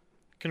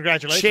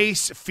 Congratulations.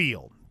 Chase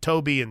Field.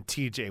 Toby and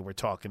TJ were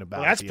talking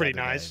about. Well, that's pretty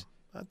nice.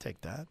 I'll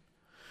take that.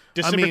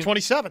 December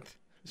 27th.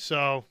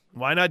 So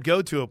why not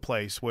go to a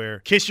place where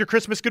kiss your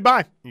Christmas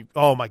goodbye?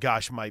 Oh my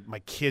gosh, my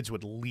kids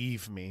would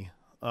leave me.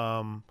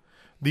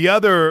 The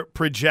other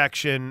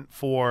projection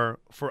for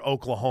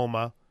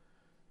Oklahoma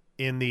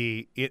in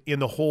the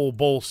whole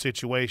bowl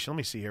situation. Let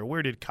me see here.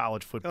 Where did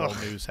College Football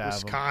News have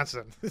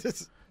Wisconsin?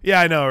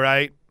 Yeah, I know,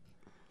 right?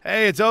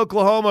 Hey, it's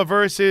Oklahoma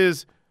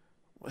versus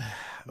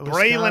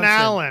Braylon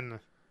Allen.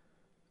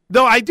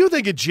 No, I do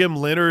think a Jim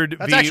Leonard.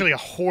 That's actually a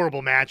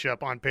horrible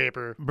matchup on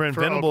paper. Brent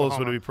Venables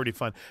would be pretty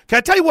fun. Can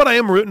I tell you what I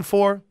am rooting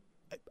for?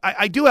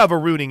 I do have a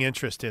rooting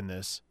interest in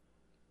this.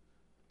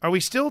 Are we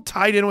still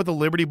tied in with the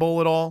Liberty Bowl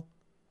at all?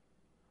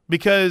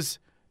 Because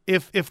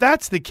if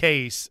that's the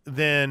case,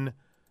 then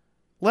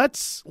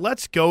let's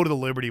go to the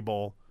Liberty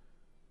Bowl.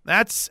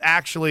 That's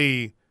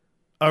actually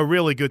a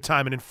really good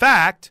time. And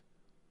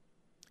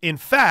in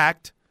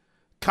fact,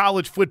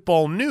 College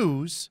Football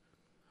News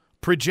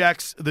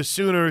projects the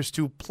Sooners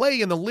to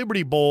play in the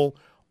Liberty Bowl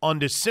on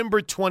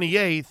December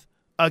 28th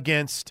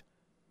against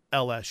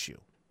LSU.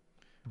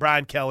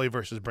 Brian Kelly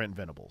versus Brent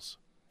Venables.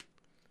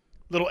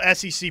 Little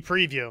SEC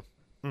preview.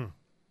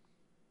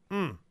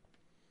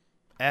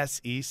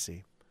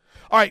 SEC.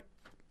 All right,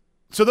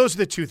 so those are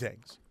the two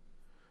things.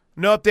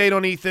 No update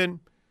on Ethan.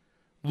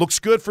 Looks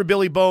good for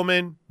Billy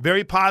Bowman.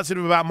 Very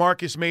positive about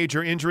Marcus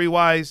Major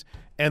injury-wise.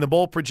 And the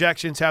bowl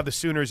projections have the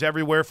Sooners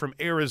everywhere from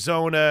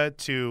Arizona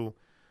to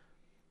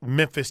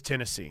Memphis,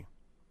 Tennessee.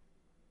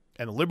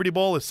 And the Liberty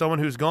Bowl is someone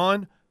who's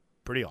gone.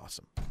 Pretty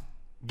awesome,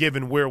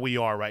 given where we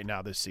are right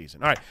now this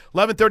season. All right,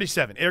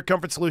 11:37. Air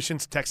Comfort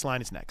Solutions text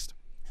line is next.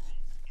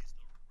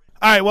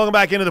 All right, welcome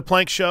back into the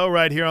Plank Show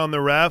right here on the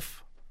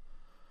Ref.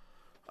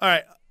 All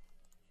right.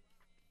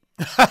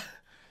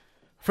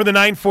 For the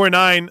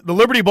 949, the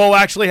Liberty Bowl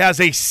actually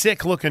has a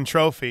sick-looking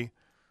trophy.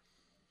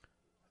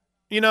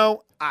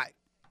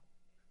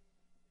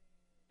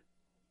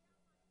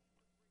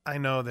 I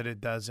know that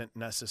it doesn't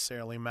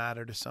necessarily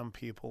matter to some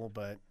people,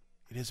 but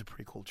it is a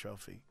pretty cool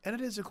trophy. And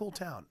it is a cool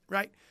town,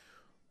 right?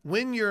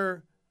 When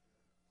you're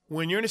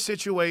in a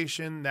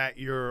situation that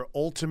your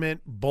ultimate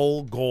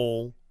bowl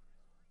goal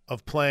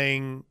of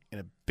playing in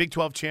a Big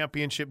 12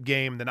 championship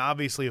game, then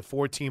obviously a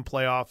 4-team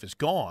playoff is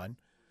gone.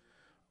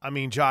 I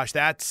mean, Josh,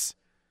 that's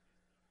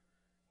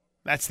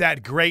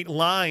that great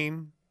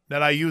line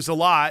that I use a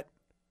lot.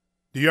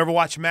 Do you ever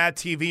watch Mad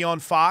TV on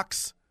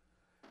Fox?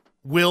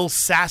 Will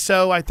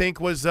Sasso, I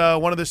think, was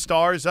one of the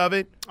stars of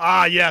it.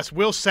 Ah, yes,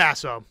 Will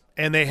Sasso.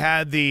 And they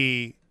had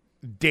the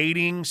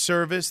dating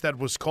service that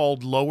was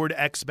called Lowered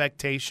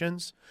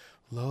Expectations.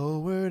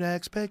 Lowered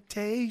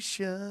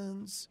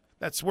Expectations.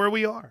 That's where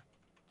we are.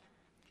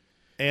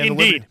 And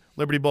indeed. The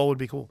Liberty Bowl would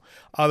be cool.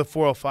 The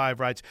 405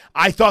 writes,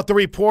 I thought the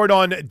report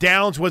on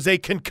Downs was a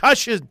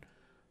concussion,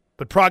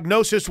 but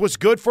prognosis was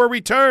good for a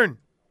return.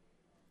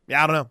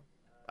 Yeah, I don't know.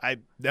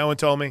 No one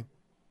told me.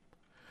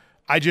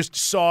 I just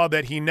saw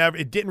that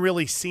it didn't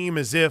really seem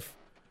as if,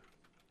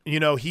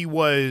 he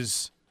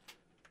was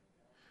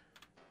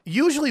 –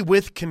 usually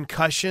with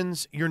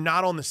concussions, you're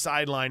not on the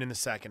sideline in the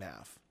second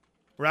half,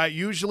 right?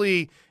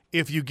 Usually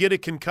if you get a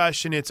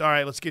concussion, it's, all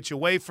right, let's get you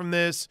away from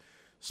this,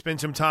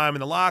 spend some time in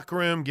the locker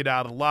room, get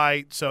out of the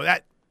light. So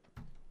that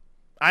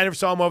 – I never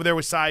saw him over there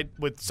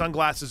with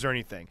sunglasses or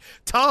anything.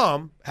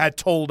 Tom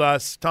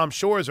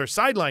Shores, our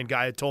sideline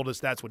guy, had told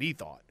us that's what he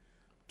thought.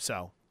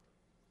 So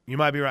you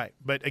might be right.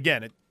 But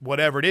again,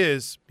 whatever it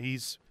is,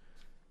 he's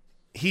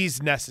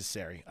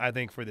necessary, I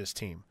think, for this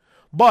team.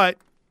 But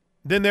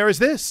then there is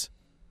this.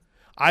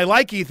 I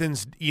like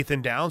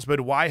Ethan Downs,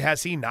 but why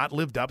has he not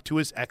lived up to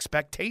his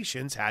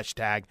expectations?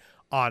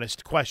 #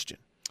 honest question.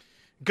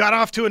 Got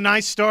off to a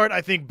nice start.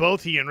 I think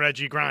both he and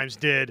Reggie Grimes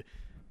did.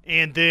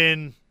 And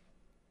then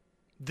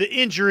the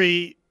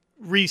injury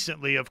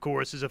recently, of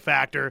course, is a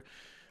factor.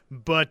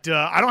 But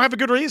I don't have a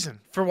good reason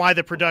for why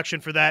the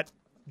production for that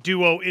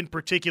duo in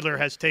particular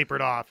has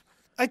tapered off.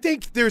 I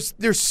think there's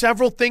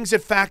several things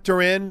that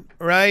factor in,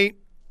 right?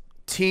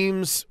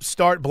 Teams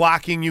start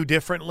blocking you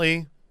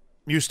differently.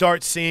 You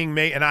start seeing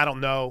and I don't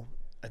know.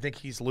 I think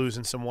he's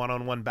losing some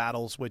one-on-one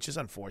battles, which is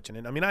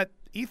unfortunate. I mean,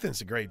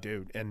 Ethan's a great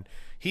dude, and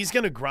he's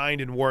going to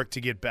grind and work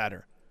to get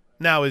better.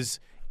 Now, is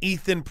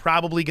Ethan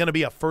probably going to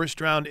be a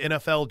first-round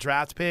NFL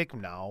draft pick?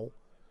 No.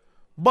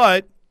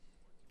 But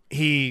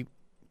he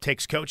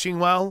takes coaching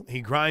well.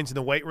 He grinds in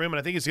the weight room, and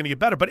I think he's going to get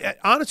better. But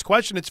honest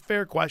question, it's a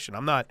fair question.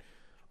 I'm not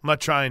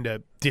trying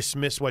to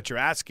dismiss what you're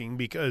asking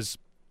because,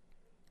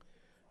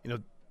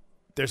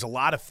 there's a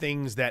lot of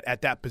things that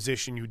at that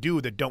position you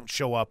do that don't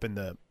show up in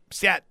the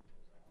stat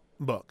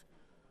book.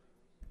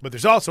 But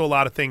there's also a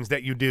lot of things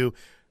that you do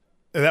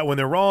that when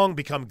they're wrong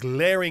become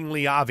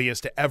glaringly obvious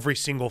to every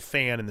single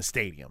fan in the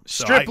stadium.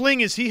 So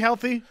Stripling, is he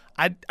healthy?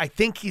 I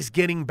think he's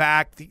getting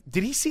back.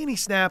 Did he see any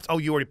snaps? Oh,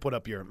 you already put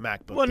up your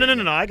MacBook. Well,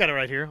 no. I got it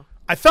right here.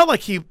 I felt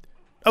like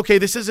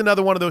this is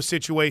another one of those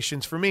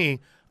situations for me.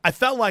 I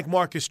felt like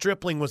Marcus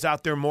Stripling was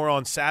out there more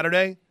on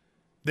Saturday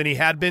than he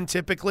had been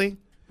typically.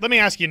 Let me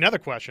ask you another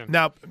question.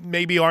 Now,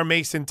 maybe our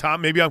Mason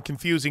Tom, maybe I'm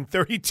confusing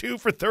 32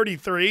 for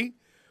 33,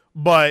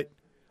 but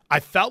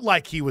I felt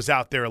like he was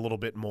out there a little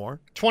bit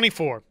more.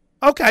 24.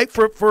 Okay,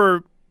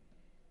 for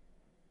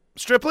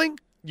Stripling?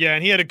 Yeah,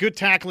 and he had a good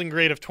tackling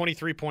grade of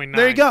 23.9.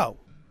 There you go.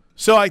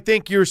 So I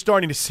think you're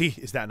starting to see –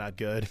 is that not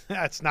good?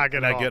 That's not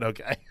good at all. Not good,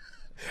 okay.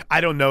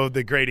 I don't know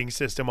the grading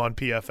system on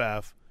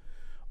PFF.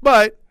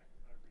 But,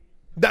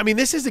 I mean,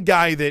 this is a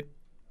guy that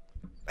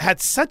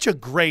had such a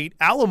great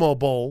Alamo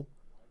Bowl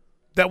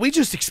that we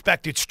just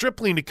expected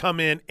Stripling to come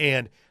in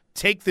and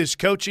take this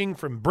coaching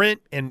from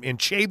Brent and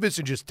Chavis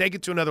and just take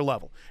it to another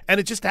level. And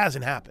it just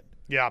hasn't happened.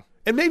 Yeah.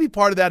 And maybe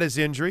part of that is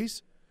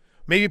injuries.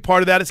 Maybe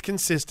part of that is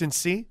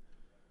consistency.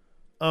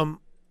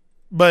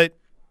 But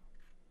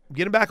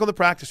get him back on the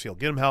practice field.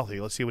 Get him healthy.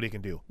 Let's see what he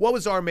can do. What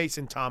was our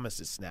Mason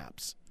Thomas's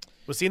snaps?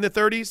 Was he in the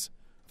 30s?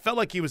 Felt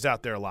like he was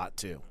out there a lot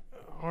too.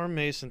 Our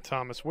Mason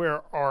Thomas,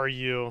 where are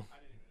you?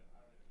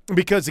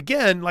 Because,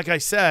 again, like I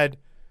said,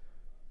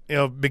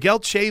 Miguel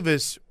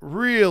Chavis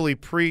really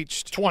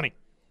preached. 20.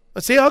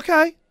 Let's see.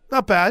 Okay.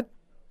 Not bad.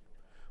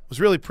 Was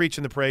really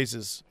preaching the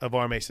praises of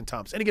our Mason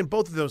Thomas. And, again,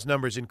 both of those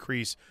numbers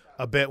increase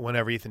a bit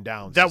whenever Ethan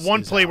Downs That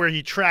one is play out. where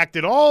he tracked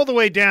it all the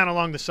way down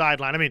along the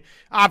sideline. I mean,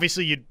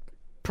 obviously you'd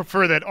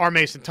prefer that our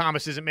Mason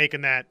Thomas isn't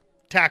making that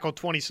tackle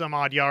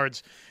 20-some-odd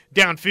yards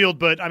downfield,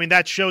 but, I mean,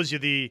 that shows you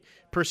the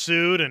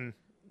pursuit and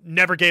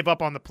never gave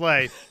up on the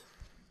play.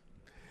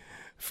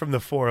 From the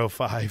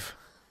 405.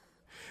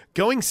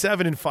 Going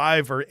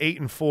 7-5 or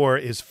 8-4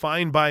 is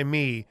fine by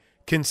me,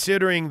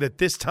 considering that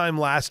this time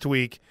last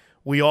week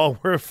we all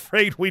were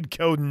afraid we'd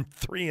go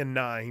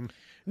 3-9.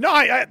 No,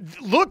 I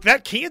look,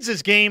 that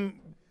Kansas game,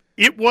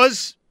 it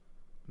was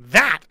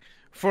that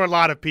for a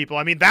lot of people.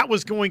 I mean, that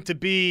was going to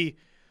be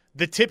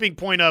the tipping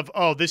point of,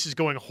 oh, this is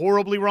going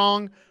horribly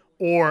wrong,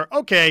 or,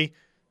 okay,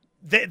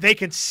 they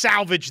can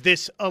salvage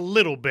this a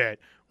little bit,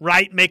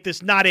 right? Make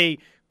this not a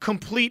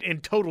complete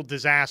and total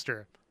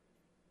disaster.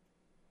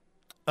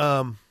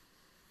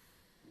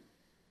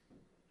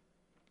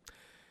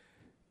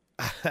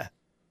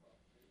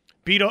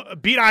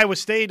 Beat Iowa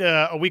State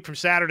a week from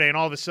Saturday, and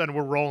all of a sudden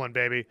we're rolling,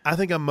 baby. I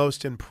think I'm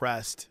most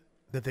impressed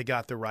that they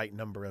got the right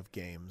number of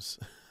games.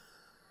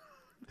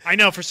 I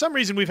know. For some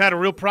reason, we've had a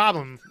real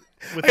problem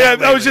with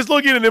that. I was just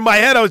looking at it in my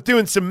head. I was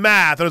doing some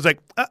math, and I was like,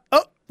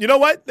 oh, you know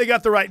what? They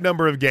got the right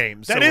number of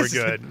games, so we're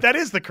good. That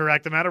is the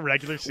correct amount of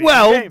regular season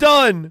Well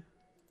done.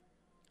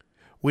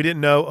 We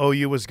didn't know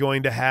OU was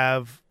going to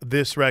have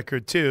this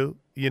record, too.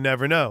 You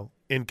never know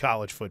in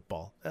college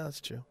football. That's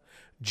true.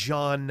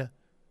 John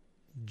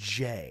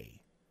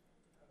J.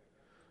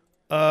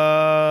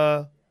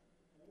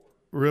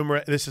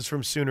 Rumor, this is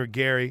from Sooner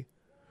Gary.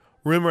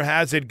 Rumor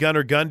has it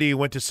Gunnar Gundy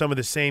went to some of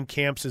the same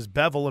camps as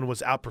Bevel and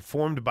was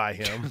outperformed by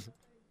him.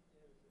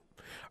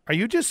 Are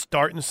you just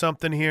starting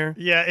something here?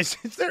 Yeah, is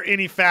there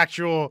any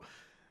factual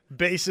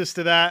basis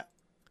to that?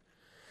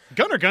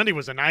 Gunnar Gundy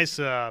was a nice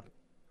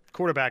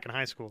quarterback in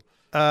high school.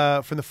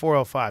 From the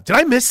 405. Did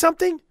I miss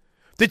something?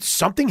 Did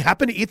something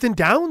happen to Ethan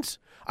Downs?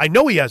 I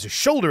know he has a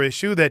shoulder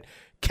issue that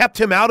kept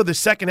him out of the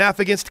second half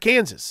against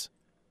Kansas.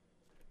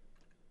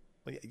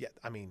 Well, yeah,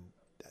 I mean,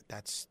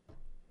 that's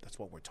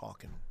what we're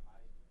talking.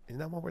 Isn't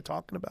that what we're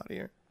talking about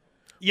here?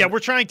 Yeah, we're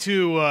trying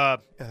to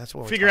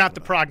figure out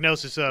the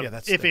prognosis of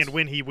if and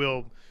when he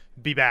will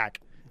be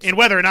back, and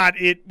whether or not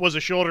it was a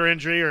shoulder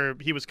injury or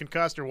he was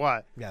concussed or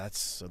what. Yeah,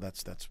 that's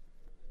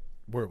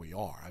where we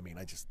are. I mean,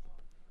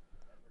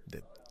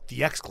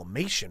 the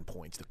exclamation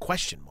points, the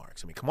question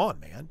marks. I mean, come on,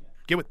 man.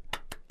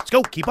 Let's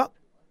go. Keep up.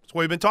 That's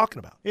what we've been talking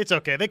about. It's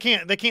okay. They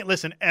can't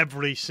listen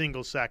every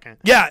single second.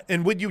 Yeah,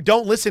 and when you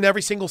don't listen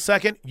every single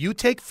second, you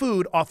take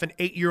food off an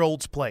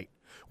 8-year-old's plate.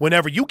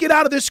 Whenever you get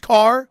out of this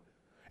car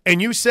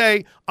and you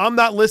say, I'm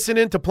not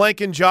listening to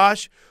Plank and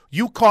Josh,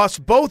 you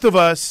cost both of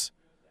us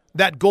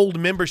that gold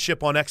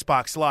membership on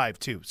Xbox Live,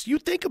 too. So you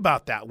think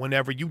about that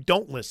whenever you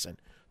don't listen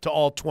to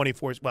all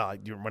 24 – well,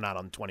 we're not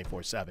on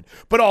 24/7,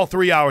 but all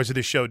 3 hours of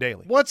the show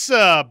daily.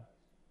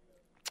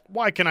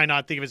 Why can I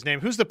not think of his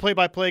name? Who's the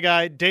play-by-play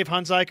guy? Dave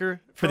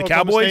Hunziker? For the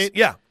Cowboys? State?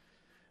 Yeah.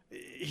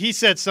 He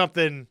said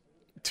something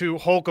to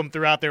Holcomb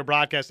throughout their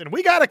broadcast, and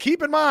we got to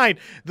keep in mind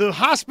the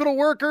hospital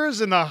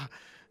workers and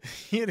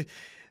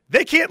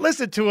they can't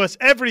listen to us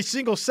every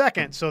single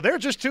second, so they're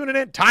just tuning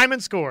in time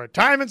and score.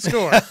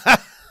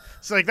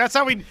 It's like that's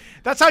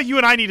how you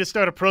and I need to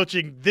start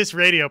approaching this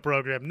radio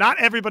program. Not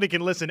everybody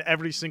can listen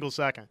every single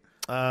second.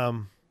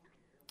 One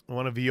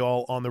of you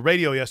all on the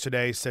radio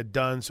yesterday said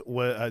Downs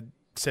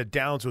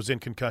was in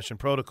concussion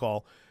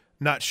protocol.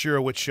 Not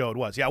sure which show it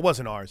was. Yeah, it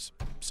wasn't ours.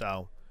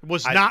 So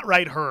not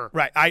right her.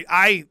 Right.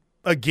 I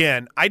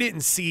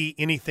didn't see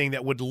anything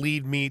that would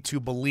lead me to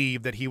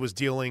believe that he was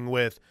dealing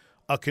with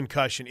a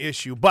concussion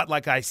issue. But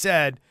like I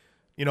said,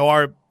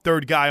 our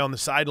third guy on the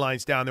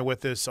sidelines down there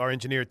with us, our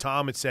engineer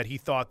Tom, had said he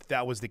thought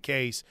that was the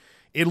case.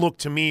 It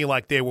looked to me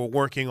like they were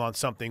working on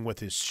something with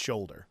his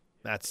shoulder.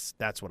 That's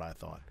what I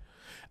thought.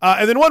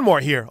 And then one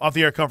more here off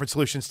the Air Comfort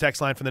Solutions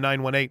text line from the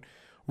 918.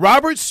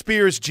 Robert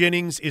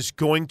Spears-Jennings is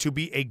going to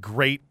be a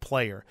great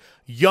player.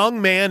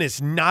 Young man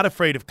is not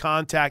afraid of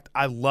contact.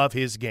 I love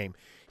his game.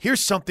 Here's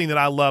something that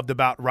I loved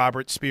about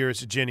Robert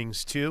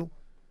Spears-Jennings too,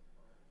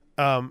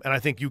 and I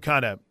think you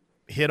kind of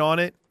hit on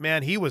it.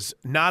 Man, he was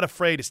not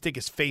afraid to stick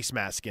his face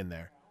mask in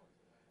there,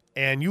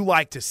 and you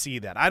like to see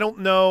that. I don't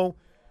know.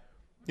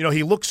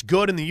 He looks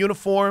good in the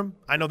uniform.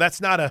 I know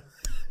that's not a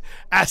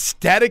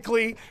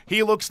aesthetically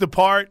he looks the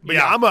part, but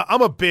yeah,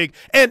 I'm a big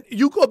 – and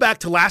you go back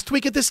to last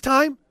week at this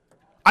time,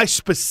 I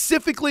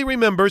specifically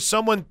remember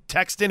someone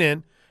texting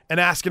in and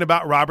asking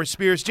about Robert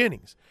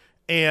Spears-Jennings.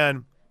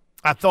 And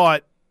I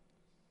thought,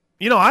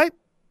 I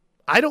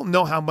don't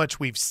know how much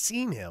we've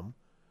seen him.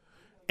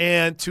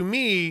 And to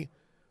me,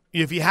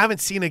 if you haven't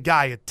seen a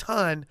guy a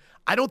ton,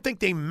 I don't think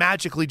they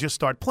magically just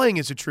start playing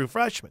as a true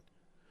freshman.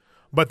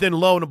 But then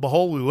lo and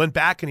behold, we went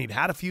back and he'd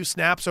had a few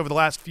snaps over the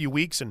last few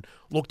weeks and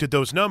looked at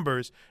those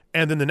numbers.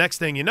 And then the next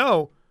thing you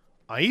know,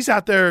 he's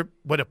out there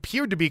what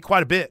appeared to be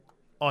quite a bit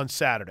on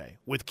Saturday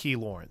with Key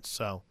Lawrence.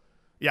 So,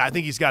 yeah, I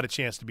think he's got a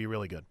chance to be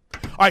really good.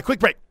 All right, quick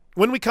break.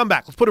 When we come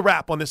back, let's put a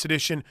wrap on this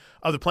edition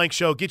of the Plank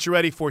Show. Get you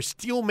ready for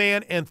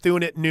Steelman and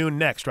Thune at noon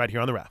next right here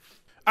on the Ref.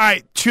 All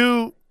right,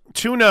 two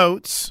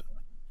notes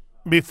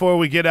before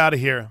we get out of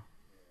here.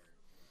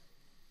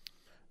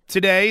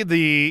 Today,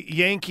 the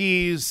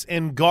Yankees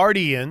and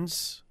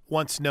Guardians,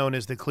 once known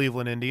as the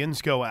Cleveland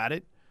Indians, go at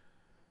it.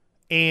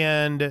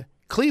 And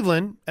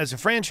Cleveland, as a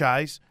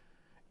franchise,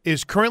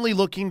 is currently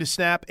looking to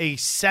snap a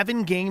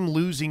 7-game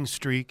losing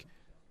streak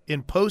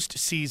in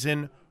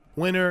postseason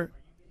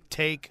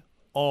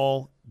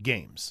winner-take-all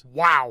games.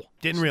 Wow.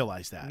 Didn't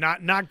realize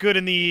that. Not good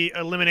in the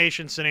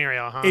elimination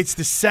scenario, huh? It's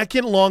the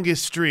second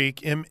longest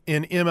streak in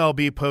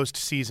MLB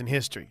postseason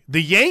history.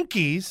 The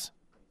Yankees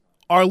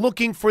are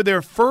looking for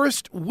their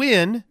first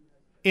win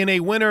in a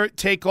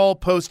winner-take-all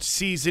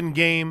postseason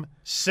game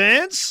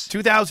since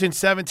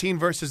 2017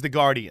 versus the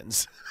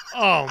Guardians.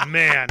 Oh,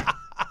 man.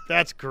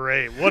 That's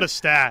great. What a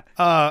stat.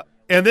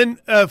 And then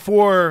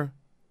to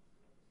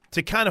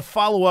kind of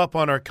follow up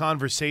on our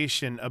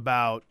conversation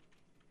about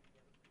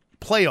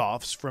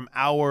playoffs from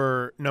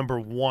hour number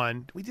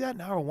 1. Did we do that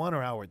in hour 1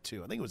 or hour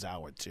 2? I think it was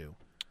hour 2.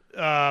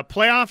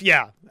 Playoff?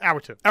 Yeah,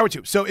 hour 2. Hour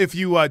 2. So if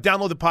you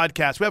download the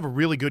podcast, we have a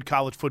really good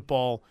college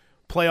football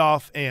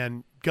playoff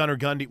and Gunnar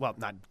Gundy. Well,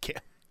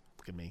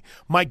 look at me.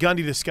 Mike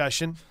Gundy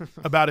discussion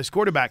about his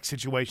quarterback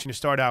situation to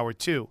start hour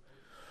 2.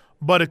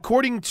 But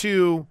according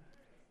to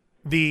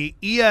the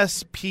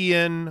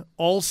ESPN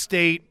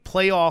All-State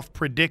Playoff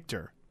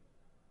Predictor,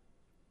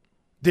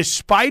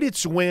 despite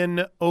its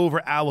win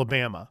over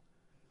Alabama,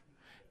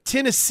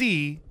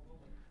 Tennessee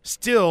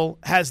still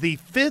has the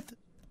 5th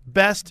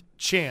best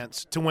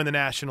chance to win the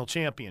national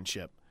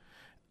championship.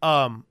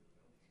 And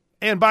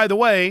by the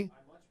way,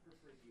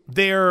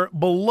 they're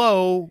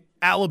below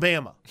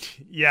Alabama.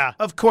 Yeah.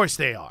 Of course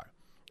they are.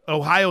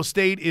 Ohio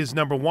State is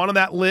number 1 on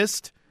that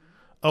list.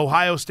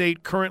 Ohio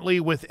State currently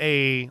with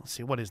let's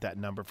see, what is that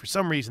number? For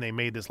some reason, they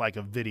made this like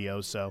a video.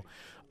 So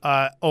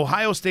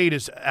Ohio State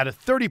is at a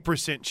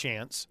 30%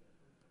 chance.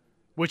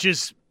 Which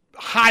is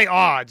high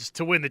odds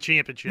to win the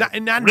championship.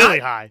 Really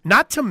high.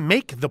 Not to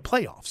make the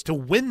playoffs, to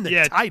win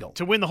the title.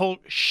 To win the whole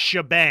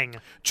shebang.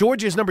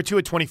 Georgia is number 2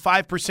 at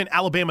 25%.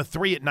 Alabama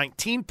 3 at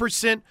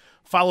 19%.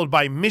 Followed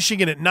by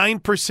Michigan at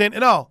 9%.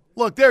 And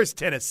look, there's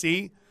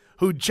Tennessee,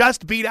 who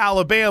just beat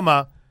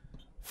Alabama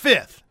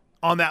 5th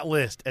on that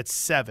list at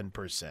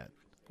 7%.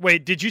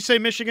 Wait, did you say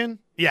Michigan?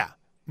 Yeah,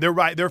 they're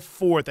right. They're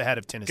 4th ahead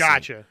of Tennessee.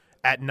 Gotcha.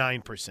 At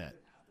 9%.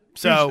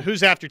 So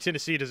who's after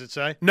Tennessee, does it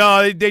say?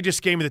 No, they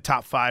just gave me the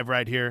top 5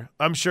 right here.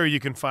 I'm sure you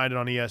can find it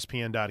on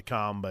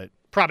ESPN.com, but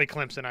probably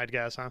Clemson, I'd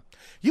guess, huh?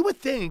 You would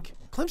think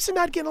Clemson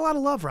not getting a lot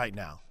of love right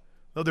now,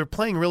 though they're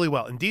playing really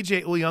well. And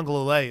DJ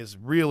Uiagalelei is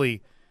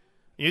really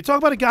 – you talk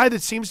about a guy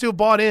that seems to have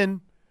bought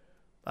in.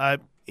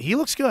 He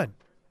looks good.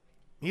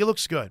 He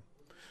looks good.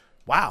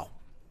 Wow.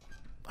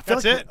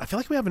 That's it. I feel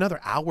like we have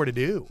another hour to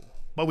do,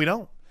 but we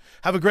don't.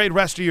 Have a great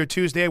rest of your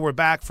Tuesday. We're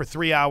back for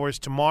 3 hours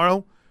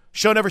tomorrow.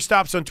 Show never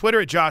stops on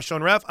Twitter at Josh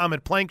on Ref. I'm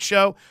at Plank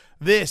Show.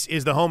 This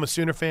is the home of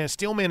Sooner fans.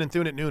 Steelman and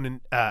Thune at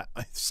noon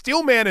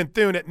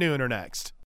are next.